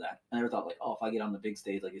never thought of that. I never thought like, oh, if I get on the big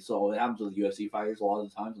stage, like so it happens with UFC fighters a lot of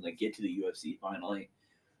the times when they get to the UFC finally,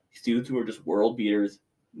 these dudes who are just world beaters,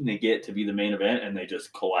 and they get to be the main event and they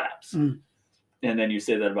just collapse. And then you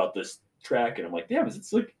say that about this track, and I'm like, damn,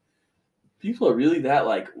 it's like people are really that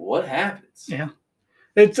like, what happens? Yeah.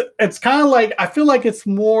 It's kind of like, I feel like it's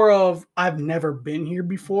more of I've never been here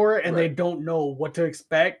before, and they don't know what to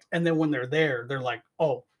expect, and then when they're there, they're like,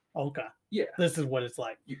 oh, okay, yeah, this is what it's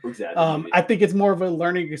like. Exactly. I think it's more of a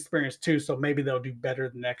learning experience too, so maybe they'll do better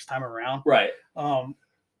the next time around. Right.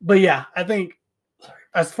 But yeah, I think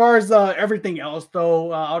as far as everything else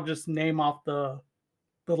though, I'll just name off the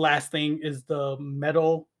last thing is the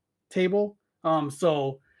medal table.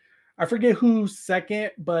 So I forget who's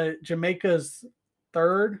second, but Jamaica's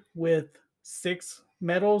third with 6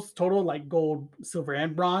 medals total, like gold, silver,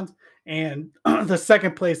 and bronze. And the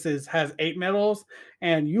second place has 8 medals,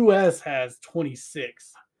 and US has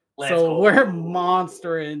 26. So we're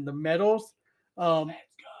monster in the medals.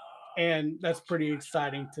 And that's pretty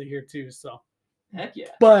exciting to hear too. So heck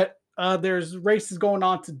yeah. But there's races going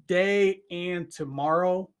on today and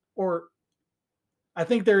tomorrow, or I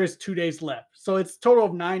think there is 2 days left. So it's a total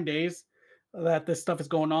of 9 days that this stuff is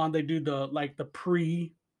going on. They do the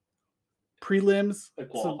prelims.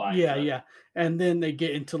 Yeah. And then they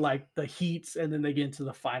get into like the heats, and then they get into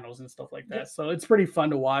the finals and stuff like that. Yeah. So it's pretty fun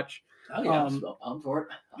to watch. Oh yeah, I'm for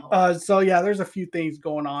it. So yeah, there's a few things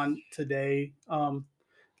going on today.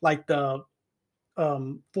 Like the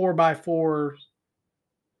 4x4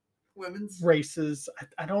 women's races.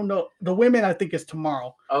 I don't know. The women, I think, is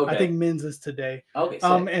tomorrow. Okay. I think men's is today. Okay.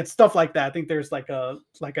 And stuff like that. I think there's like a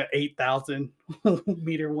 8,000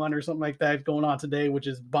 meter one or something like that going on today, which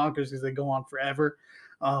is bonkers because they go on forever.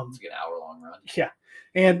 It's like an hour-long run. Yeah.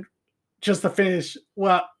 And just to finish,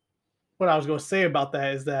 what I was going to say about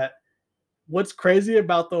that is that what's crazy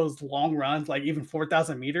about those long runs, like even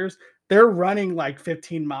 4,000 meters, they're running like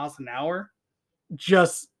 15 miles an hour,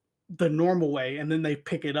 just the normal way, and then they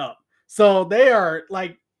pick it up. So they are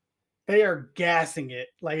gassing it.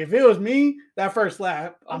 Like if it was me, that first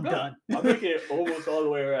lap, I'm done. I'm making it almost all the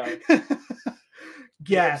way around.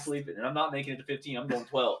 Gas. Sleeping, and I'm not making it to 15. I'm going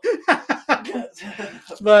 12.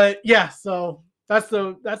 But yeah, so that's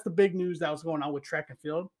the big news that was going on with track and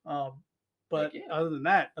field. But other than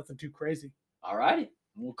that, nothing too crazy. All righty.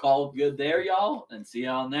 We'll call it good there, y'all, and see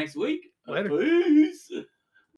y'all next week. Later. Peace.